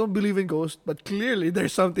 I don't believe in ghosts, but clearly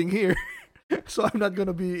there's something here. So I'm not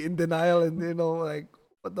gonna be in denial and like,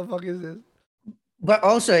 what the fuck is this? But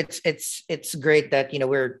also it's great that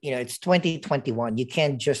we're it's 2021. You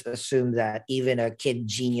can't just assume that even a kid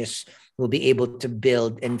genius will be able to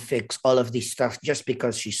build and fix all of these stuff just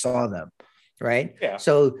because she saw them, right? Yeah.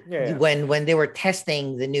 So Yeah. when they were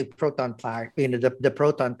testing the new proton pack, the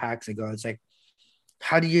proton packs ago, it's like,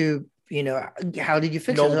 how do you how did you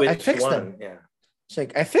fix Know it? I which fixed one. them. Yeah. It's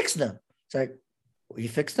like, I fixed them. It's like, well, you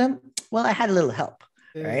fixed them? Well, I had a little help.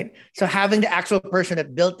 Yeah. Right. So having the actual person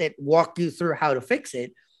that built it walk you through how to fix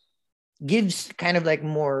it gives kind of like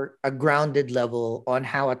more a grounded level on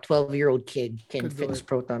how a 12-year-old kid can Could do fix it.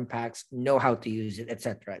 proton packs, know how to use it,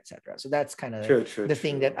 etc., etc. So that's kind of True. the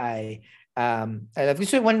thing that I love.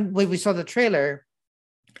 So when we saw the trailer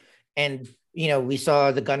and we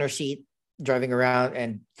saw the gunner seat driving around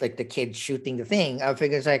and like the kid shooting the thing, I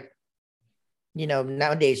figured it's like,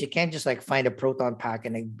 nowadays you can't just like find a proton pack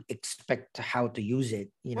and expect how to use it.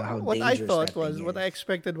 How What I dangerous thought that was, thing what I is.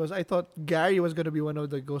 expected was, I thought Gary was gonna be one of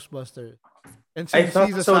the Ghostbusters, and I since thought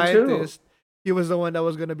he's a so too. scientist, he was the one that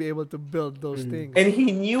was gonna be able to build those Mhm. things. And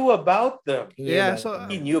he knew about them. Yeah, so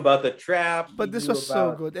He knew about the trap. but He this knew was so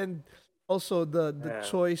about good, and also the Yeah.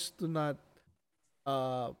 choice to not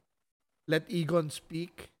uh let Egon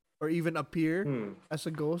speak or even appear Hmm. as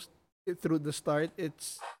a ghost through the start.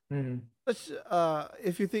 It's Mhm. such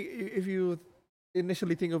if you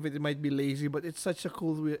initially think of it, it might be lazy, but it's such a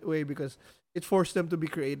cool way because it forced them to be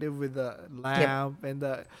creative with the lamp and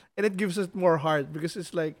it gives it more heart because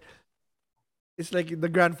it's like the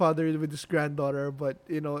grandfather with his granddaughter, but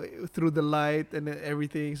through the light and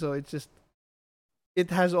everything. So it's just, it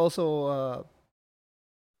has also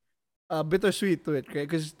bittersweet to it, right?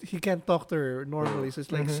 Because he can't talk to her normally, so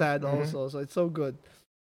it's like Mhm. sad Mhm. also. So it's so good.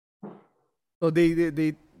 So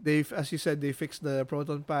they as you said, they fixed the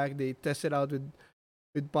proton pack. They test it out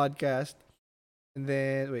with podcast, and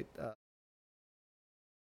then wait,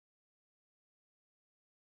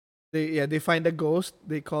 they find a ghost.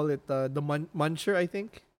 They call it the Muncher, I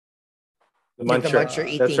think. The Yeah, the muncher.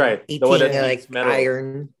 muncher That's right. The one eating that eats like metal.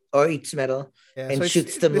 iron or eats metal Yeah, so and it's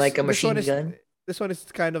shoots them this like a this one machine is gun. this one is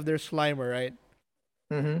kind of their Slimer, right?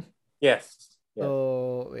 Mm-hmm. Yes. Yeah.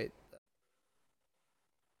 So wait,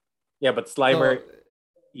 Yeah, but so Slimer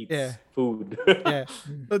eats yeah. food. Yeah.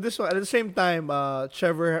 So this one at the same time,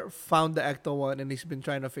 Trevor found the Ecto one and he's been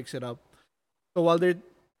trying to fix it up. So while they're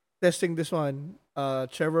testing this one,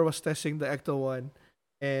 Trevor was testing the Ecto one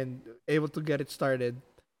and able to get it started.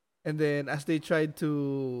 And then as they tried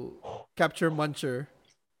to capture Muncher,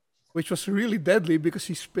 which was really deadly because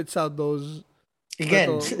he spits out those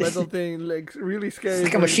Again, little thing, like really it's scary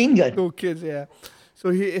like a for machine gun. two kids. Yeah.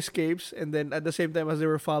 So he escapes, and then at the same time as they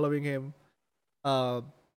were following him, uh,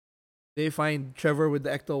 they find Trevor with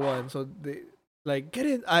the Ecto one. So they like get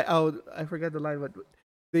in. I forget the line, but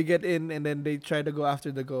they get in, and then they try to go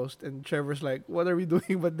after the ghost. And Trevor's like, "What are we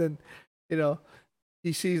doing?" But then, you know,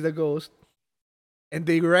 he sees the ghost, and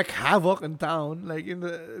they wreak havoc in town, like in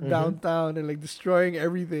the Mm-hmm. downtown, and like destroying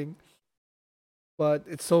everything. But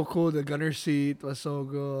it's so cool. The gunner seat was so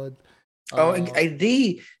good. Oh, Uh,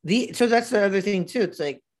 the so that's the other thing too. It's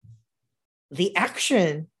like the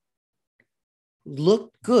action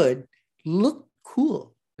looked good, looked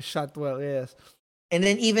cool, shot well, yes. and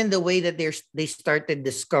then even the way that they started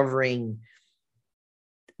discovering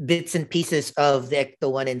bits and pieces of the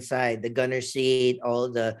Ecto one inside the gunner seat, all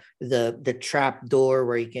the trap door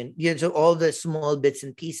where you can, so all the small bits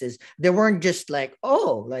and pieces. They weren't just like,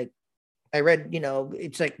 oh, like I read,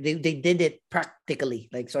 it's like they did it practically.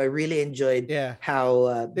 Like, so I really enjoyed Yeah.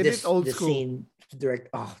 how They did old the school. scene direct.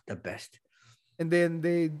 Oh, the best. And then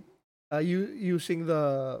they using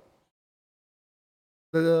the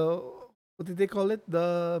what did they call it?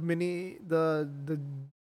 The mini the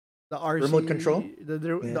RC Remote control? the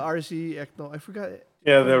Yeah. RC Ecto. I forgot.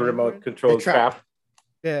 Yeah, What's the name for remote it? control The trap. trap.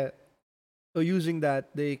 Yeah. So using that,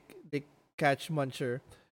 they catch Muncher,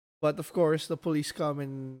 but of course the police come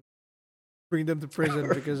and bring them to prison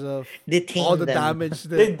because of all Detain the them. damage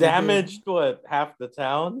that They did. damaged what, half the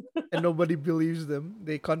town? And nobody believes them.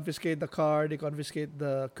 They confiscate the car, they confiscate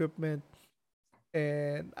the equipment,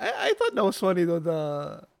 and I thought that was funny though.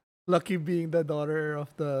 The Lucky being the daughter of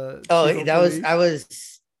the Oh, chief of that was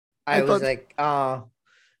police. I I was thought like,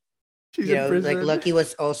 she's in like prison. Lucky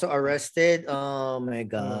was also arrested. Oh my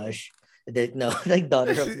gosh. No, like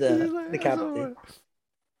daughter of She's like, the "Ah, captain.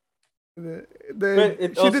 so the, But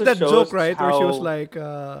it she did also that joke shows right where she was how like,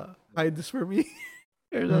 hide this for me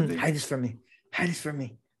or something. Hide this from me. Hide this from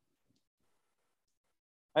me.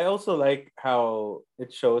 I also like how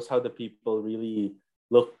it shows how the people really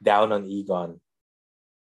look down on Egon.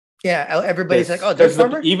 Yeah, everybody's like, "Oh, There's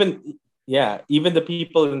Dirt Farmer." even the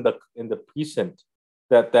people in the precinct,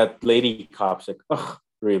 that lady cop's like, oh,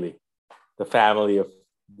 really, the family of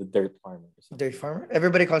the Dirt Farmer. Dirt Farmer.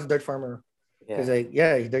 Everybody calls Dirt Farmer because, Yeah. like,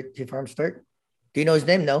 yeah, he farms dirt. Do you know his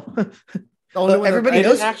name? No. The only one that- everybody They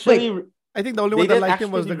knows. didn't actually. I think the only They one that didn't liked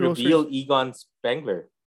him was the actually grocery. reveal Egon Spengler.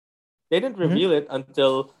 They didn't reveal it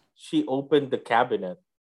until she opened the cabinet.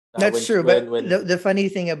 That's true. But the funny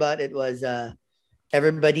thing about it was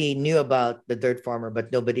everybody knew about the Dirt Farmer,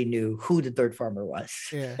 but nobody knew who the Dirt Farmer was.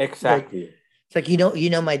 Yeah. Exactly. It's like, you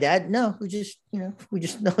know my dad? No, we just know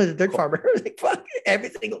the Dirt Farmer. Like, fuck, every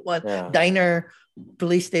single one. Yeah. Diner,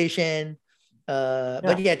 police station.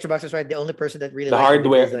 But yeah, Chubax is right. The only person that really The liked him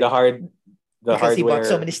hardware, was, like, the because he hardware. bought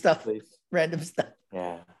so many stuff, place. random stuff.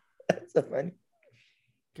 Yeah. That's so funny.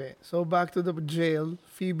 Okay, so back to the jail.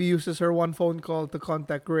 Phoebe uses her one phone call to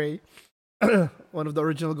contact Ray, one of the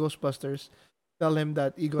original Ghostbusters. Tell him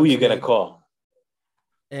that Egon. Who you gonna call?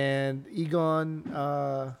 And Egon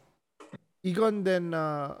then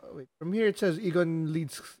wait, from here it says Egon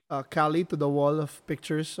leads Callie to the wall of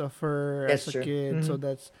pictures of her Yes, as a true. kid. So Mhm.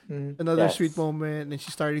 that's another Yes. sweet moment, and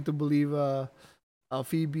she's starting to believe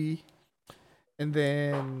Phoebe. And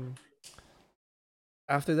then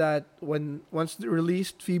after that, once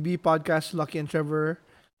released, Phoebe podcasts Lucky and Trevor.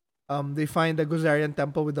 They find the Gozarian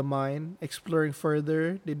temple with the mine. Exploring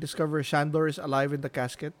further, they discover Shandor is alive in the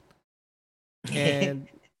casket. And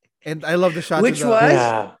I love the shot. Which of the, was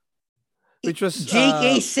Yeah. which was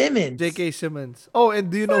J.K. Simmons. J.K. Simmons. Oh, and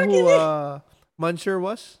do you know who Muncher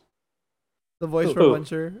was? The voice for Who?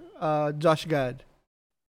 Muncher? Josh Gad.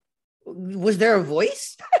 Was there a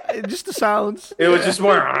voice? Just the sounds. It was just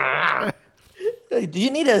more. Do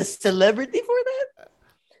you need a celebrity for that?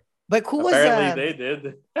 But who was Apparently they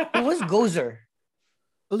did. who was Gozer?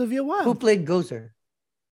 Olivia Wilde. Who played Gozer?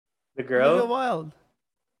 The Olivia girl. Wilde.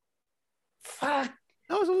 Fuck.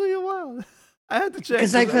 That was Olivia Wilde. I had to check.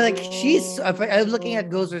 Because I feel like she's. I'm looking at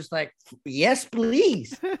Gozer's like, yes,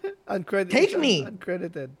 please. uncredited. Take me.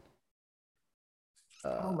 Uncredited.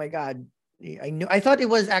 Oh my god. I thought it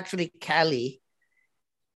was actually Callie.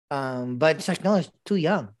 But it's like, no, it's too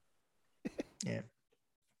young. Yeah.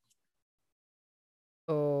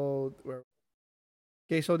 So,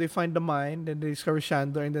 okay, so they find the mine, then they discover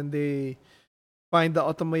Shandor, and then they find the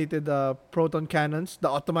automated proton cannons, the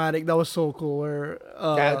automatic. That was so cool. Where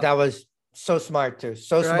that was so smart too.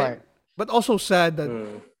 So right? smart. But also sad that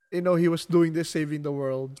Mm. he was doing this, saving the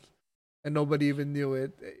world, and nobody even knew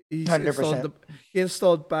it. He 100%.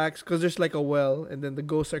 installed packs because there's like a well, and then the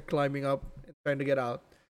ghosts are climbing up and trying to get out.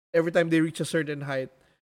 Every time they reach a certain height,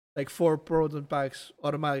 like 4 proton packs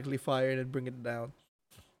automatically fire and then bring it down.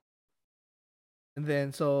 And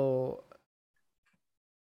then hold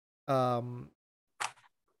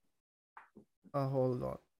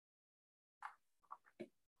on.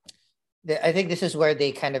 I think this is where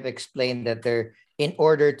they kind of explain that they're in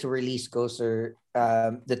order to release Gozer,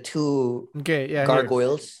 the two Okay, yeah. Here.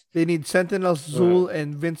 gargoyles. They need Sentinel Zul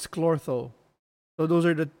and Vince Clortho. So those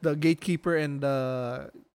are the gatekeeper and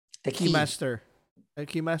the The key keymaster.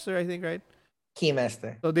 Keymaster, I think, right?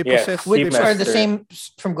 Keymaster. So they Yes. possess Which are the Keymaster. same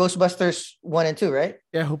from Ghostbusters 1 and 2, right?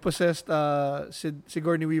 yeah, who possessed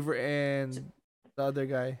Sigourney Weaver and the other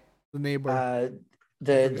guy, the neighbor.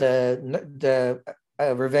 The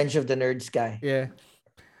Revenge of the Nerds guy. Yeah.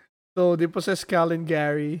 So they possess Cal and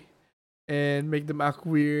Gary and make them act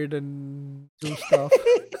weird and do stuff.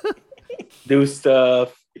 Do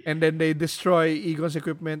stuff. And then they destroy Egon's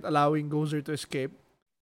equipment, allowing Gozer to escape.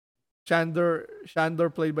 Shandor,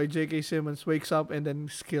 played by J.K. Simmons, wakes up and then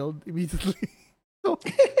is killed immediately. So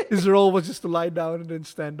his role was just to lie down and then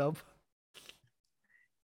stand up.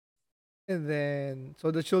 And then, so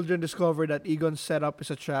the children discover that Egon's setup is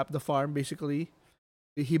a trap, the farm basically.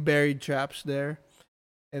 He buried traps there.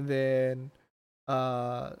 And then,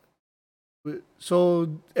 so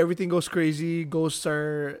everything goes crazy. Ghosts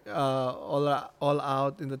are all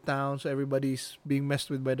out in the town, so everybody's being messed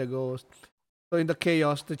with by the ghost. So in the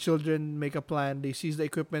chaos, the children make a plan. They seize the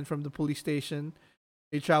equipment from the police station.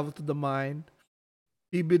 They travel to the mine.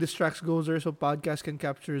 Phoebe distracts Gozer so Podcast can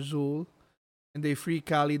capture Zul. And they free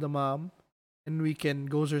Callie, the mom, and weaken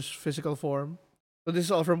Gozer's physical form. So this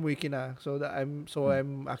is all from Wikina, so that I'm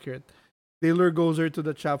accurate. They lure Gozer to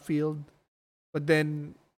the trap field, but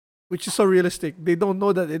then, which is so realistic, they don't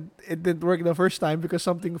know that it didn't work the first time because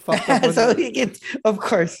something fucked up So he gets, of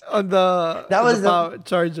course. on the That was power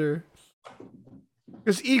charger.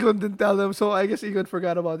 because Egon didn't tell them, so I guess Egon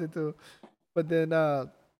forgot about it too. But then,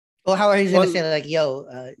 Well, how are you gonna well, say like, "Yo,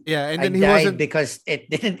 yeah, and I then he died wasn't because it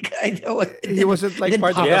didn't. I know it he didn't. wasn't It like didn't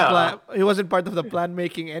part of pop." the Yeah. plan. He wasn't part of the plan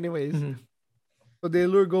making, anyways. Mhm. So they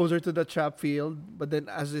lure Gozer to the trap field, but then,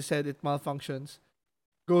 as they said, it malfunctions.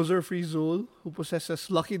 Gozer frees Zul, who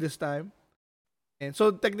possesses Lucky this time. And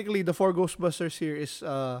so technically, the four Ghostbusters here is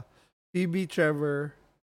Phoebe, Trevor,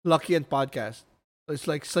 Lucky, and Podcast. So it's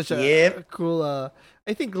like such a Yep. cool.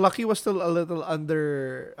 I think Lucky was still a little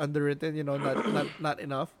underwritten. Not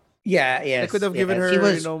enough. Yeah. They could Yes. have given Yes. He her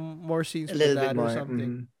was more scenes a with the little bit dad or more.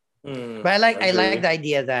 something. But I like Agree. the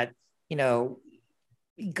idea that you know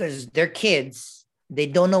because they're kids, they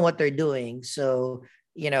don't know what they're doing. So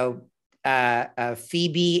you know,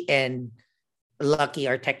 Phoebe and Lucky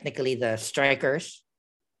are technically the strikers,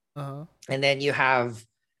 Uh huh. and then you have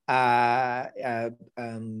uh, uh,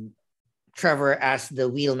 um, Trevor as the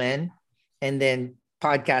wheelman, and then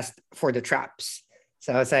Podcast for the traps.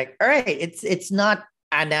 So it's like, all right, it's not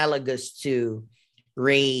analogous to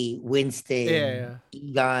Ray, Yeah, Winston, yeah.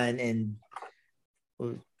 Egon, and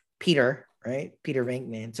Peter, right? Peter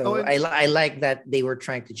Venkman. Oh, So and I like that they were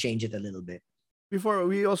trying to change it a little bit. before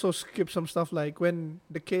we also skipped some stuff like when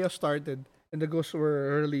the chaos started and the ghosts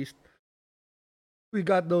were released. We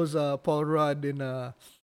got those Paul Rudd in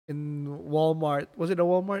Walmart. Was it a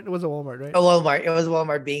Walmart? It was a Walmart, right? Oh, Walmart. It was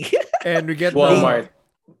Walmart being And we get being the Walmart.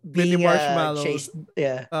 mini being marshmallows, chased.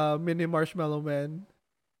 Yeah, mini marshmallow man,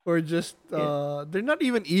 or just yeah. they're not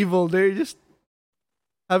even evil. They're just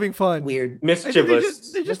having fun. Weird. I think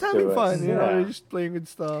Mischievous. they're just having fun. Mischievous. They're Yeah. just playing with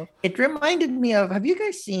stuff. It reminded me of. Have you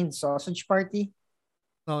guys seen Sausage Party?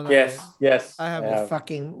 No, not Yes. yet. Yes. I I The haven't. have.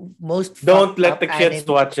 fucking most Don't fucked let up the kids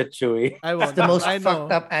watch it, Chewy. I It's won't. the most I fucked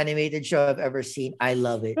know. up animated show I've ever seen. I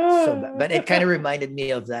love it so bad. But it kind of reminded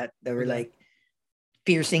me of that. They were Okay. like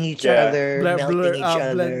piercing each Yeah. other, melting each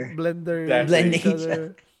other, Blender Exactly. each blending each other.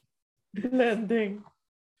 other. Blending.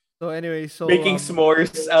 So anyway, so Making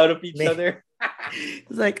s'mores out of each other.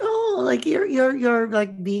 It's like, oh, like you're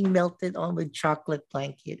like being melted on with chocolate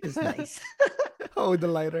blanket is nice. oh, the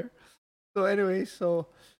lighter. So anyway,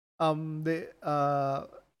 they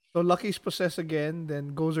so Lucky's possessed again,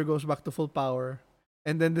 then Gozer goes back to full power.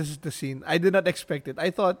 And then this is the scene. I did not expect it. I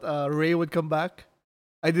thought Ray would come back.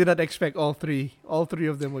 I did not expect all three. All three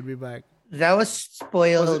of them would be back. That was Was it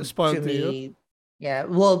spoiled to spoiled to you? me. Yeah,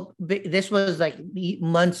 well, this was like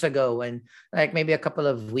months ago, when like maybe a couple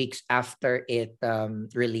of weeks after it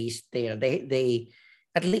released. They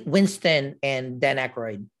at least Winston and Dan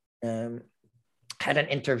Aykroyd um, had an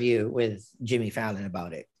interview with Jimmy Fallon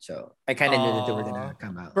about it, so I kind of knew that they were gonna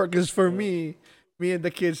come out. Because for me and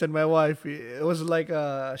the kids and my wife, it was like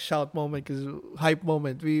a shout moment, because hype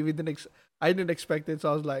moment. We didn't I didn't expect it,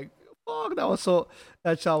 so I was like, "Fuck,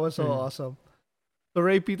 that shot was so Mhm. awesome." So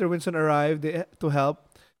Ray, Peter, Winston arrived to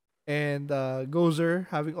help, and Gozer,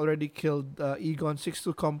 having already killed Egon, seeks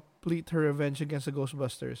to complete her revenge against the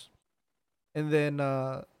Ghostbusters. And then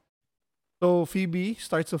so Phoebe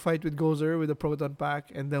starts to fight with Gozer with the proton pack,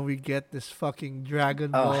 and then we get this fucking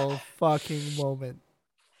Dragon Oh, Ball fucking moment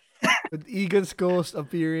with Egon's ghost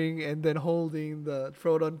appearing and then holding the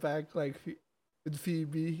proton pack like with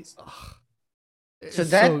Phoebe. Ugh, so it's so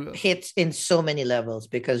that good. hits in so many levels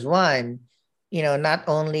because one, not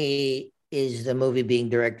only is the movie being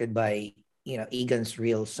directed by Egan's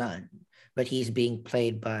real son, but he's being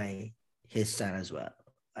played by his son as well.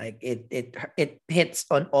 Like it hits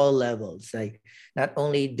on all levels. Like not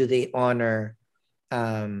only do they honor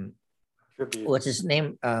um Tribute. what's his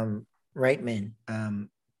name Reitman,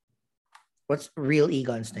 what's real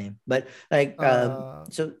Egon's name, but like Uh,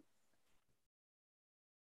 so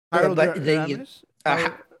Harold but the Ramis.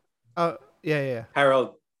 Uh, yeah, yeah.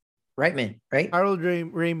 Harold. Reitman, right? Harold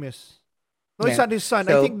Ramis. No, it's Yeah. not his son.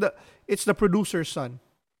 I think So it's the producer's son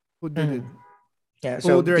who did it, mhm. Yeah. who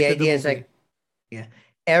So the directed the idea is movie. like, yeah,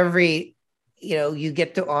 every you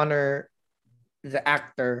get to honor the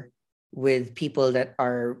actor with people that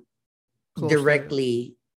are Close to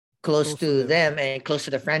directly close close to to them. them and close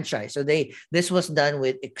to the franchise. So this was done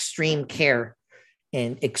with extreme care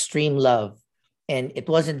and extreme love. And it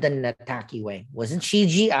wasn't done in a tacky way. Wasn't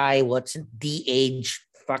CGI, wasn't de-age.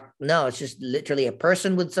 Fuck no, it's just literally a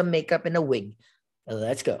person with some makeup and a wig.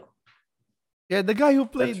 Let's go. Yeah, That's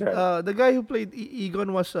right. the guy who played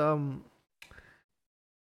Egon was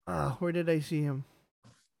where did I see him?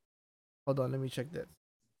 Hold on, let me check that.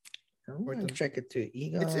 I'm gonna Important. check it too.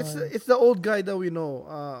 It's Egon. it's the old guy that we know.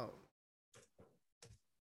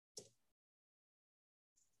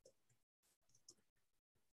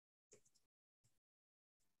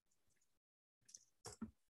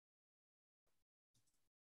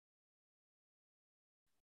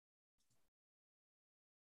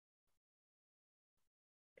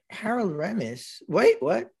 Harold Ramis. Wait,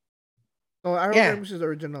 what? Oh, Harold Yeah. Ramis is the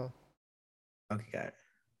original. Okay, got it.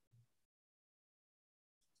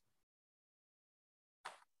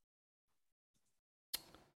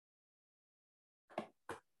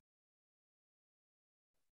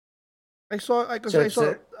 I saw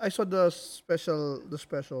the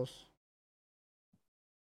specials.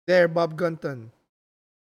 There, Bob Gunton.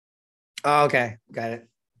 Oh, okay, got it.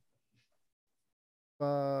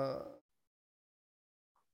 Uh,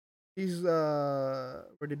 he's where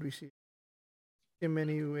did we see him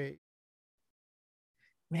anyway?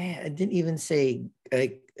 Man, I didn't even say.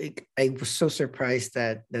 I was so surprised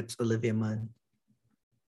that that's Olivia Munn.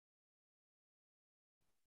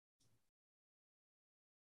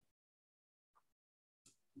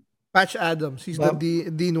 Patch Adams. He's Well, the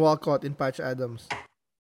Dean Walcott in Patch Adams.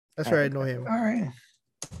 That's where I know him. All right.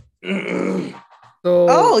 So,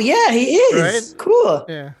 Oh yeah, he is right? cool.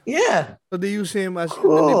 Yeah. Yeah, So they use him as, and then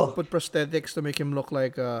cool. they put prosthetics to make him look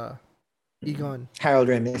like Egon. Harold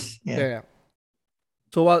Ramis. Yeah. Yeah.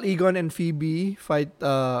 So while Egon and Phoebe fight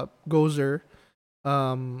Gozer,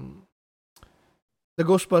 um,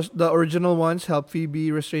 the original ones help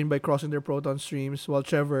Phoebe restrain by crossing their proton streams, while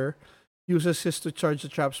Trevor uses his to charge the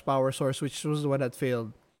trap's power source, which was the one that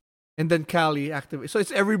failed. And then Callie activates. So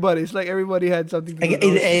it's everybody. It's like everybody had something to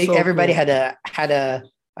do. Everybody Cool. had a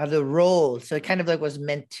role, so it kind of like was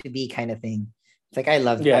meant to be kind of thing. It's like I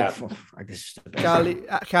love. Yeah. This is the best.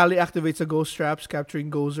 Callie activates the ghost traps, capturing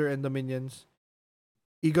Gozer and the minions.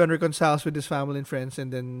 Egon reconciles with his family and friends,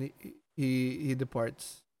 and then he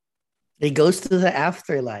departs. He goes to the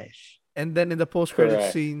afterlife. And then in the post-credit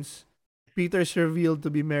Correct. scenes, Peter's revealed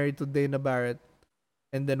to be married to Dana Barrett,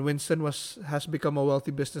 and then Winston has become a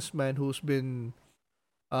wealthy businessman who's been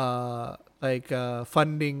funding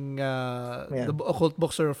the occult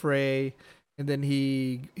bookstore of Ray, and then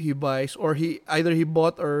he buys, or he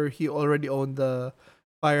bought or he already owned the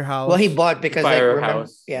firehouse. Well, he bought because like remember,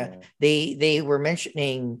 Firehouse. they were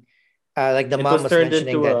mentioning like the It mom was was turned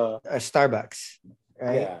mentioning into that Starbucks,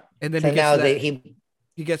 right? Yeah. And then So he now gets he gets the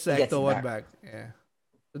he gets it Ecto one back. Yeah,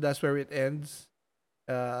 so that's where it ends.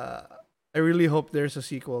 I really hope there's a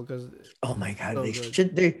sequel because oh my god, so they good.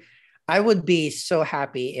 should. I would be so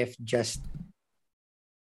happy if just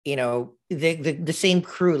the same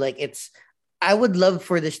crew. Like I would love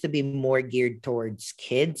for this to be more geared towards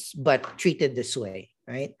kids, but treated this way,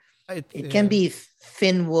 right? It can be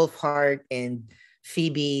Finn Wolfhard and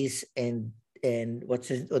Phoebe's and what's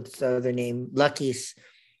the other name? Lucky's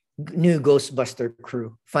new Ghostbuster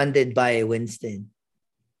crew, funded by Winston.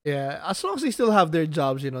 Yeah, as long as they still have their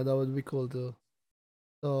jobs, that would be cool too.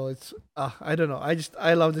 So it's I don't know.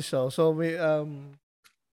 I love the show. So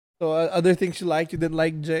other things you didn't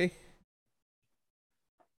like, Jay?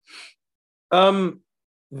 The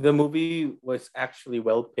movie was actually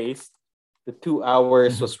well paced. The 2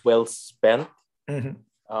 hours was well spent. More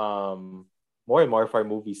and more of our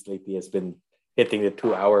movies lately has been hitting the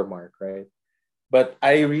 2 hour mark, right? But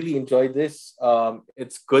I really enjoyed this.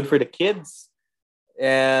 It's good for the kids,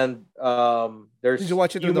 and there's. Did you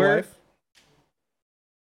watch it humor. with the wife?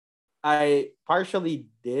 I partially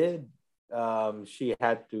did. She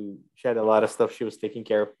had a lot of stuff she was taking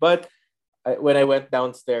care of. But when I went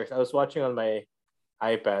downstairs, I was watching on my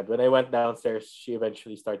iPad. When I went downstairs, she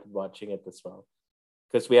eventually started watching it as well.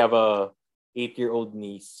 Because we have a 8-year-old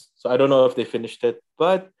niece. So I don't know if they finished it,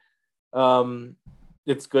 but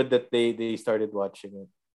it's good that they started watching it.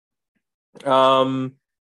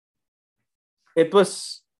 It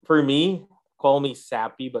was, for me, call me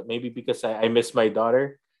sappy, but maybe because I miss my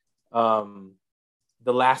daughter.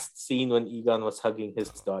 The last scene when Egon was hugging his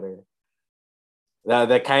daughter,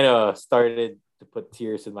 that kind of started to put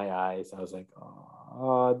tears in my eyes. I was like,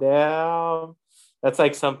 oh damn, that's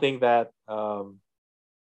like something that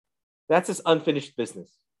that's his unfinished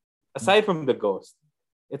business. Aside from the ghost,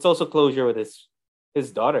 it's also closure with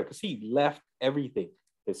his daughter, because he left everything,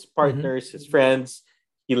 his partners, his friends.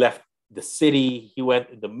 He left the city. He went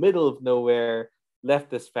in the middle of nowhere,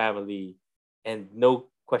 left his family, and no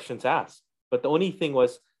questions asked. But the only thing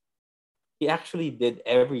was, he actually did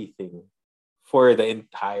everything for the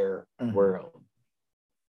entire world.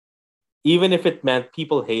 Even if it meant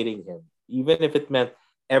people hating him, even if it meant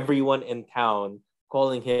everyone in town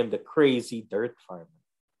calling him the crazy dirt farmer.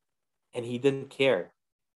 And he didn't care.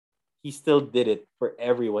 He still did it for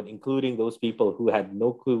everyone, including those people who had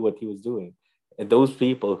no clue what he was doing, and those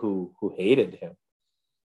people who hated him.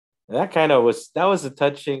 And that was a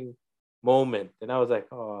touching moment. And I was like,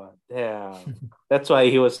 oh damn. That's why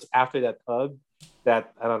he was, after that hug,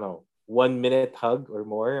 that, I don't know, 1 minute hug or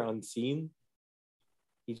more on scene,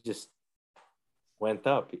 he just went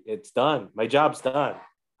up. It's done. My job's done.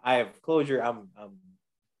 I have closure.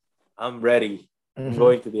 I'm ready. I'm Mhm.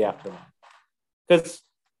 going to the afterlife. Because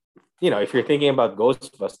if you're thinking about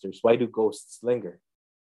Ghostbusters, why do ghosts linger?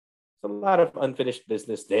 It's a lot of unfinished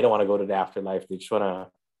business. They don't want to go to the afterlife. They just want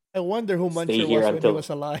to I wonder who stay Muncher here was when he until was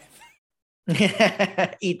alive.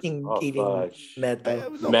 eating oh eating fudge.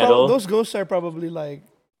 metal. No, Metal. those ghosts are probably like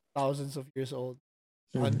thousands of years old,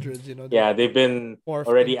 Mhm. hundreds. They've Yeah, they've been morphed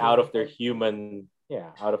already out into. of their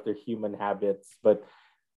human habits. But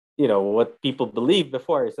what people believed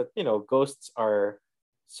before is that ghosts are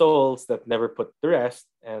souls that never put to rest,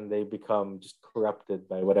 and they become just corrupted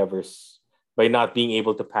by not being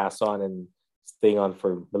able to pass on and staying on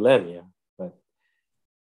for millennia. But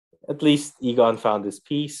at least Egon found his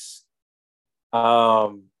peace.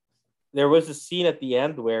 There was a scene at the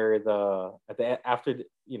end where at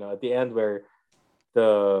the end where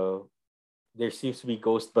the there seems to be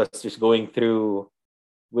Ghostbusters going through,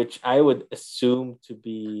 which I would assume to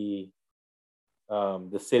be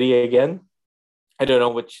the city again. I don't know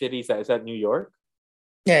which city is that. Is that New York?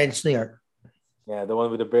 Yeah, it's New York. Yeah, the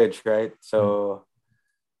one with the bridge, right? So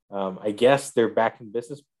I guess they're back in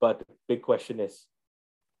business, but the big question is,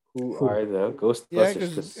 who are the Yeah, Ghostbusters?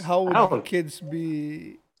 because Because how I would don't kids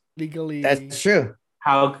be legally? That's true.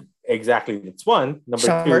 how exactly. That's one. Number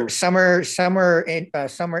two, Summer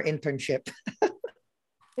internship.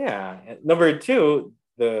 yeah. And number two,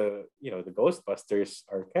 the Ghostbusters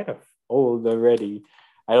are kind of old already.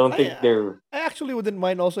 I don't I think they're. I actually wouldn't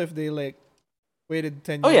mind also if they like waited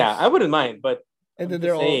 10 Oh yeah, I years wouldn't mind, but and I'm then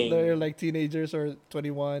just they're saying. like teenagers or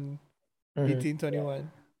 21, Mhm. 18, Yeah.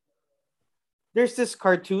 21. There's this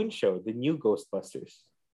cartoon show, the new Ghostbusters.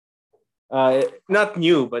 Not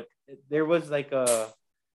new, but there was like a Was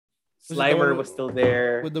it the Slimer one was still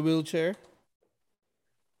there. with the wheelchair?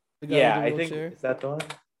 The guy with Yeah, the I think wheelchair? is that the one.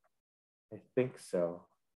 I think so.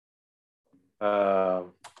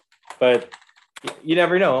 Um, but you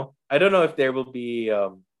never know. I don't know if there will be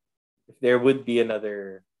if there would be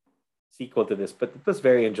another sequel to this, but it was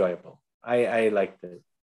very enjoyable. I liked it.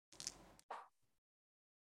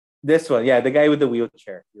 This one, yeah, the guy with the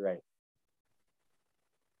wheelchair. You're right.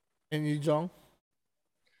 And Yu Jong?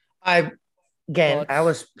 I I Thoughts?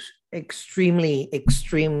 was extremely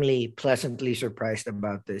pleasantly surprised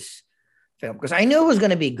about this film because I knew it was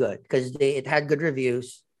going to be good because it had good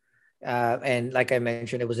reviews. And like I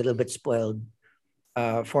mentioned, it was a little bit spoiled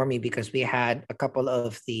for me because we had a couple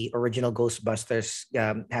of the original Ghostbusters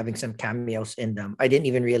having some cameos in them. I didn't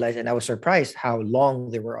even realize, and I was surprised how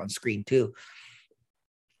long they were on screen too,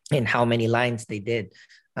 and how many lines they did.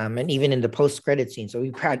 And even in the post-credit scene, so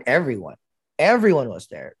we had everyone was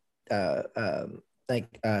there. The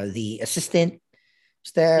assistant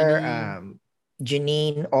was there, Janine?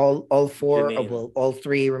 Janine, all four, Janine. well, all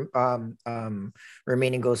three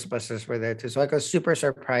remaining Ghostbusters were there too. So I was super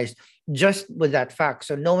surprised just with that fact.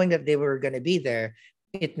 So knowing that they were going to be there,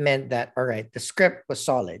 it meant that all right, the script was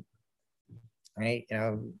solid, right?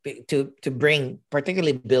 To bring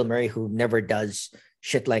particularly Bill Murray, who never does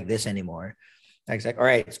shit like this anymore. I was like, all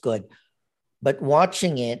right, it's good. But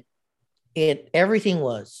watching it everything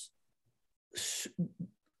was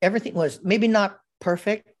maybe not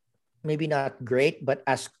perfect, maybe not great, but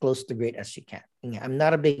as close to great as you can. I'm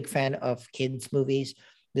not a big fan of kids movies.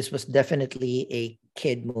 This was definitely a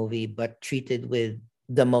kid movie, but treated with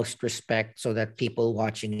the most respect so that people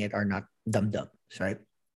watching it are not dumb, right?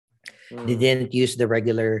 They Mm. didn't use the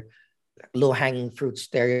regular low hanging fruit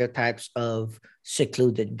stereotypes of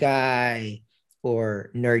secluded guy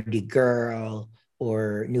or nerdy girl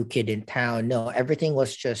or new kid in town. No, everything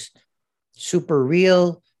was just super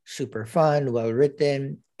real, super fun, well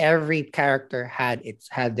written. Every character had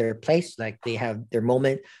their place, like they have their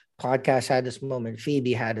moment. Podcast had this moment.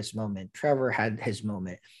 Phoebe had this moment. Trevor had his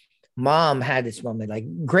moment. Mom had this moment. Like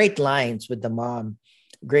great lines with the mom,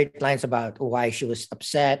 great lines about why she was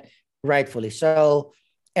upset, rightfully so.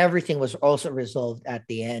 Everything was also resolved at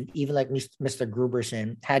the end. Even like Mr.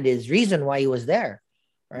 Gruberson had his reason why he was there,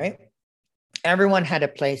 right? Everyone had a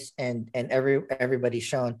place and everybody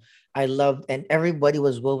shown. I loved and everybody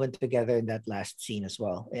was woven together in that last scene as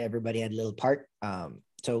well. Everybody had a little part.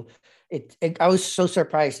 So I was so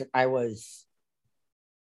surprised that I was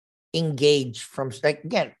engaged from like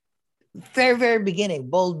again very beginning,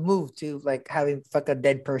 bold move to like having fuck a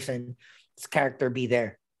dead person's character be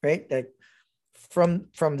there, right? Like from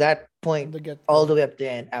that From point the get all go. the way up to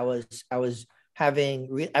the end, I was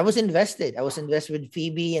invested. I was invested with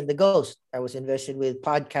Phoebe and the ghost. I was invested with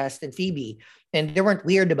podcast and Phoebe, and they weren't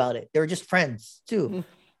weird about it. They were just friends too.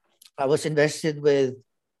 I was invested with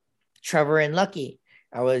Trevor and Lucky.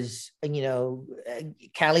 I was,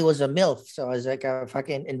 Callie was a MILF, so I was like, I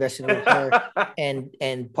fucking invested with her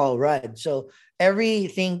and Paul Rudd. So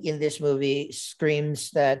everything in this movie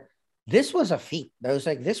screams that this was a feat. I was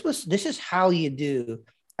like, this is how you do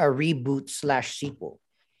a reboot slash sequel,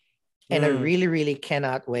 and I really, really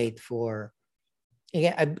cannot wait for.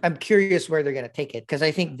 Yeah, I'm curious where they're gonna take it, because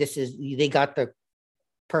I think they got the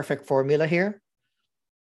perfect formula here.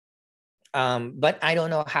 But I don't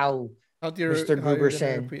know how Mr.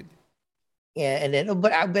 Gruberson. Yeah, and then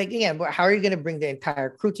but again, how are you going to bring the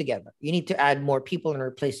entire crew together? You need to add more people and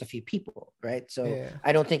replace a few people, right? So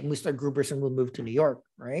I don't think Mr. Gruberson will move to New York,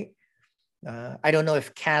 right? I don't know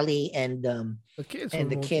if Callie and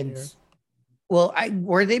the kids. Well,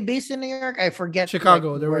 were they based in New York? I forget.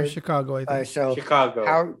 Chicago. They were in Chicago, I think. So Chicago.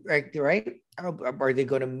 How right? How, are they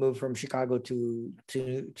going to move from Chicago to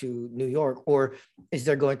New York, or is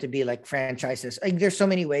there going to be like franchises? Like, there's so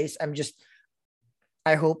many ways.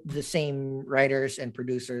 I hope the same writers and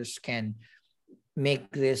producers can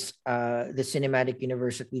make this the cinematic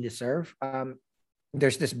universe that we deserve.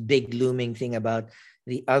 There's this big looming thing about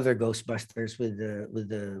the other Ghostbusters with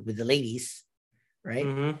the ladies,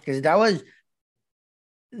 right? Because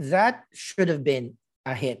that should have been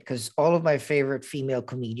a hit, because all of my favorite female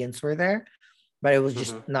comedians were there, but it was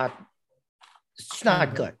just not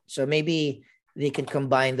good. So maybe they can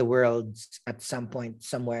combine the worlds at some point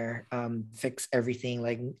somewhere, fix everything,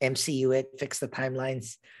 like MCU it, fix the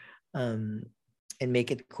timelines, and make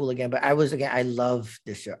it cool again. But I love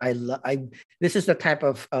this show. This is the type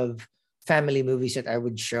of family movies that I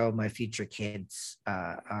would show my future kids.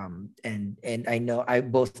 And I know I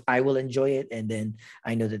will enjoy it, and then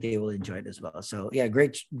I know that they will enjoy it as well. So yeah,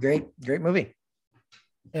 great movie.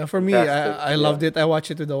 Yeah, for me, I loved it. I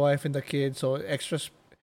watched it with the wife and the kids, so extra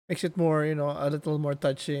makes it more, a little more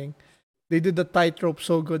touching. They did the tightrope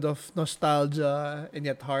so good of nostalgia and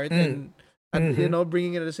yet heart, and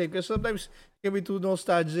bringing it at the same. Because sometimes it can be too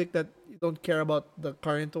nostalgic that you don't care about the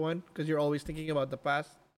current one because you're always thinking about the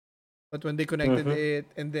past. But when they connected it,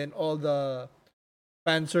 and then all the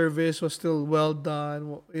fan service was still well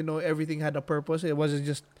done, everything had a purpose. It wasn't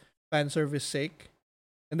just fan service sake,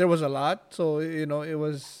 and there was a lot. So it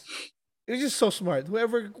was just so smart.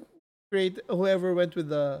 Whoever went with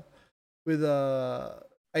the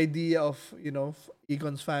idea of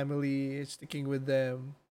Egon's family, sticking with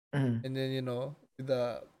them, and then with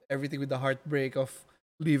everything with the heartbreak of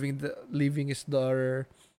leaving his daughter.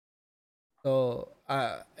 So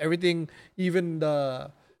everything, even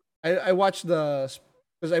I watched because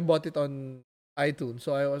I bought it on iTunes,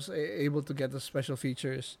 so I was able to get the special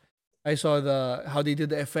features. I saw how they did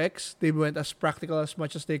the effects. They went as practical as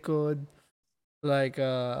much as they could, like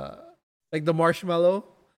the marshmallow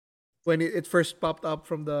when it first popped up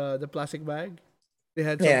from the plastic bag. They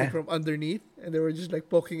had something from underneath, and they were just like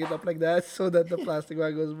poking it up like that so that the plastic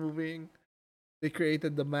bag was moving. They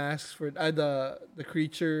created the masks for the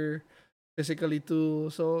creature physically too.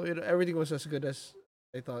 So everything was as good as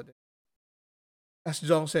I thought. As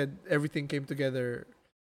Jong said, everything came together.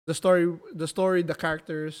 The story, the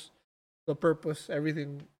characters, the purpose,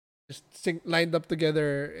 everything just lined up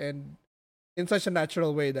together, and in such a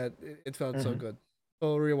natural way that it felt so good,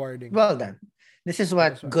 so rewarding. Well done. This is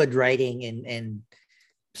what good writing and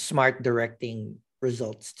smart directing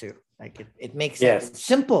results to. Like it makes it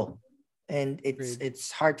simple, and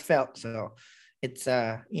it's heartfelt. So it's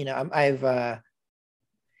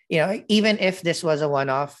even if this was a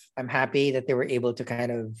one-off, I'm happy that they were able to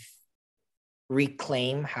kind of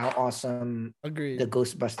reclaim how awesome the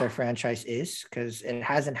Ghostbuster franchise is, because it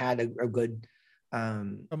hasn't had a good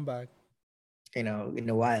comeback in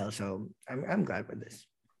a while. So I'm glad with this.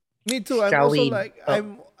 Me too.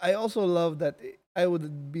 I also love that. I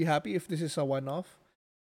would be happy if this is a one-off.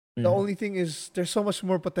 The only thing is there's so much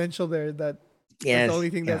more potential there that's the only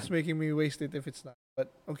thing that's making me waste it if it's not.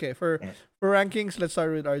 But okay, for rankings, let's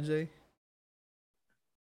start with RJ.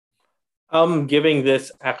 I'm giving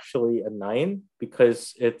this actually a 9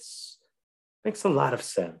 because makes a lot of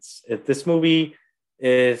sense. This movie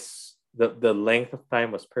is the length of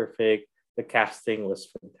time was perfect. The casting was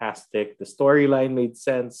fantastic. The storyline made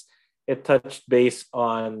sense. It touched base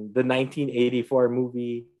on the 1984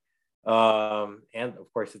 movie, and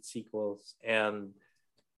of course its sequels. And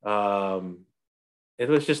it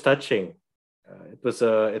was just touching.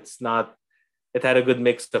 It had a good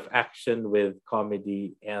mix of action with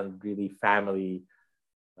comedy and really family,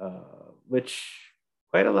 which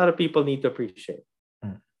quite a lot of people need to appreciate.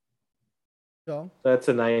 So that's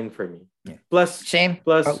a 9 for me. Yeah. Plus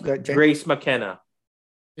good, Grace McKenna.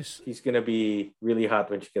 She's gonna be really hot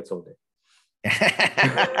when she gets older.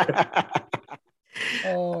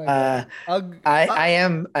 Oh my Uh,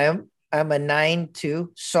 god. I'm a 9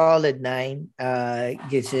 too, solid 9.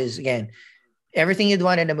 This is again everything you'd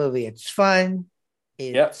want in a movie. It's fun,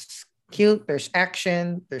 Yep. it's cute, there's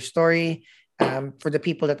action, there's story. For the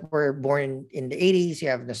people that were born in the 80s, you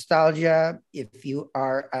have nostalgia. If you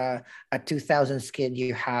are a 2000s kid,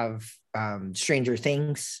 you have Stranger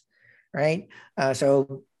Things, right?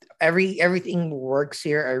 So everything works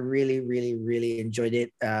here. I really, really, really enjoyed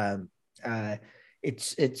it. Uh,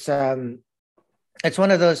 it's it's um it's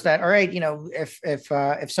one of those that, all right,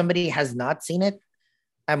 if somebody has not seen it,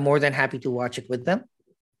 I'm more than happy to watch it with them.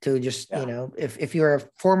 To just, Yeah. if you're a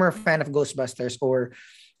former fan of Ghostbusters, or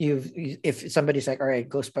if somebody's like, all right,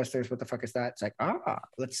 Ghostbusters, what the fuck is that? It's like,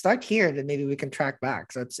 let's start here, then maybe we can track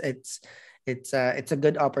back. So it's a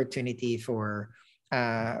good opportunity for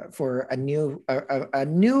a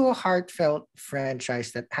new heartfelt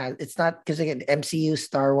franchise that has, it's not, because again, MCU,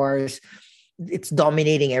 Star Wars, it's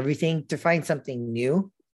dominating everything. To find something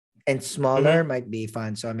new and smaller Mm-hmm. might be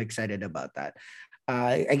fun. So I'm excited about that.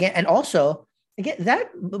 Again, and also, again,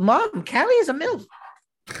 that mom, Callie is a MILF.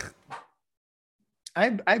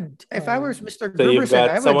 If I Oh. was Mr. So you've Gruberson, got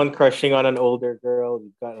I would. someone crushing on an older girl.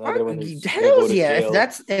 You've got another one who's gonna go Hells to yeah! jail.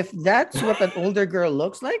 If that's what an older girl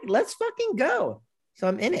looks like, let's fucking go. So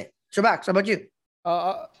I'm in it. Shabak, how about you?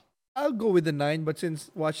 Uh, I'll go with the 9, but since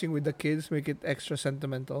watching with the kids make it extra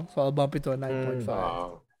sentimental, so I'll bump it to a Mm, 9.5.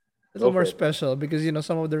 Oh, A little go more for it. special because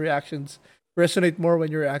some of the reactions resonate more when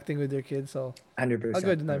you're acting with your kids. So I'll go 100%,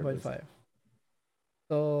 with the 100%. 9.5.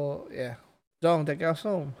 So yeah, John, take us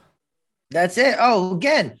home. That's it. Oh,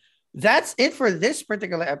 again, that's it for this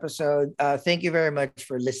particular episode. Thank you very much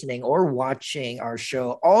for listening or watching our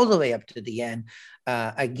show all the way up to the end.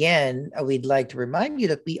 Again, we'd like to remind you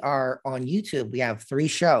that we are on YouTube. We have 3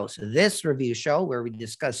 shows. This review show, where we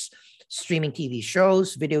discuss streaming TV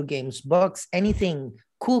shows, video games, books, anything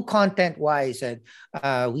cool content wise that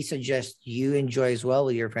we suggest you enjoy as well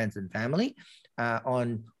with your friends and family.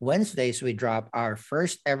 On Wednesdays, we drop our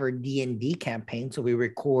first ever D&D campaign. So we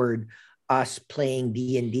record us playing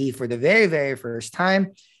D&D for the very, very first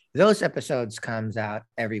time. Those episodes comes out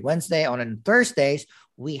every Wednesday. On Thursdays,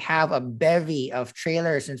 we have a bevy of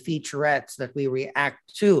trailers and featurettes that we react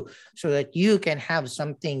to, so that you can have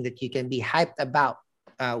something that you can be hyped about,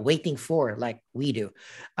 waiting for, like we do.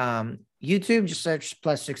 YouTube, just search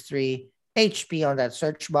 +63 HP on that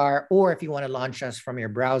search bar, or if you want to launch us from your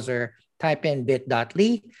browser, type in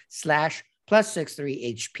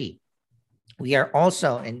bit.ly/+63HP. We are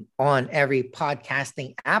also on every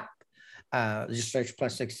podcasting app. Just search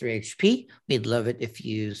 +63HP. We'd love it if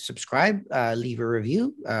you subscribe, leave a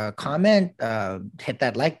review, comment, hit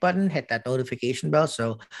that like button, hit that notification bell,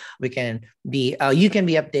 so we can be you can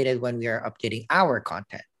be updated when we are updating our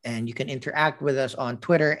content. And you can interact with us on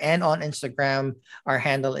Twitter and on Instagram. Our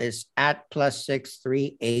handle is at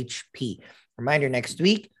 +63HP. Reminder, next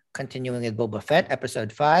week, continuing with Boba Fett,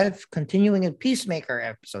 episode 5, continuing with Peacemaker,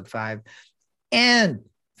 episode 5, and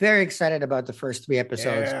very excited about the first 3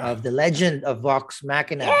 episodes Yeah. of The Legend of Vox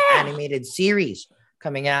Machina animated series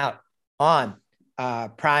coming out on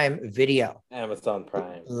Prime Video. Amazon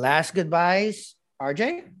Prime. Last goodbyes,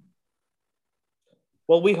 RJ.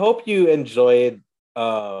 Well, we hope you enjoyed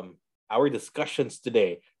our discussions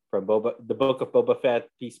today from the Book of Boba Fett,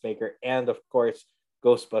 Peacemaker, and of course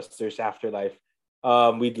Ghostbusters Afterlife.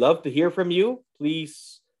 We'd love to hear from you.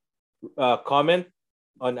 Please comment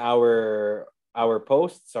on our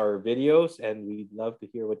posts, our videos, and we'd love to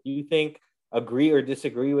hear what you think. Agree or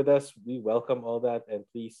disagree with us. We welcome all that, and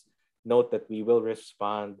please note that we will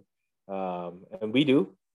respond, and we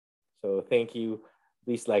do. So thank you.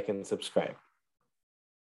 Please like and subscribe.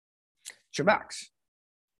 Shabox.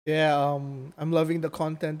 Yeah, I'm loving the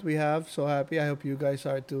content we have. So happy. I hope you guys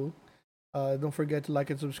are too. Don't forget to like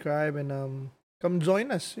and subscribe, and come join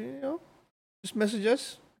us. Just message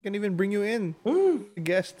us. We can even bring you in, a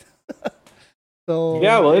guest. So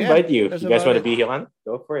Yeah, we'll invite you. If that's you guys about want to it. be on,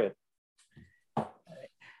 go for it.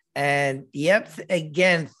 And yep,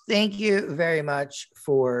 again, thank you very much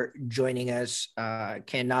for joining us.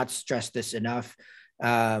 Cannot stress this enough.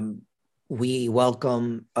 We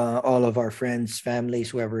welcome all of our friends, families,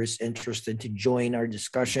 whoever is interested to join our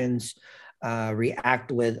discussions,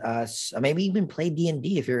 react with us, maybe even play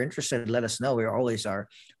D&D. If you're interested, let us know. We always are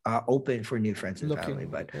open for new friends and family.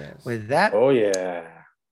 But Yes. with that, Oh yeah.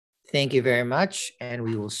 thank you very much, and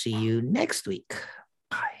we will see you next week.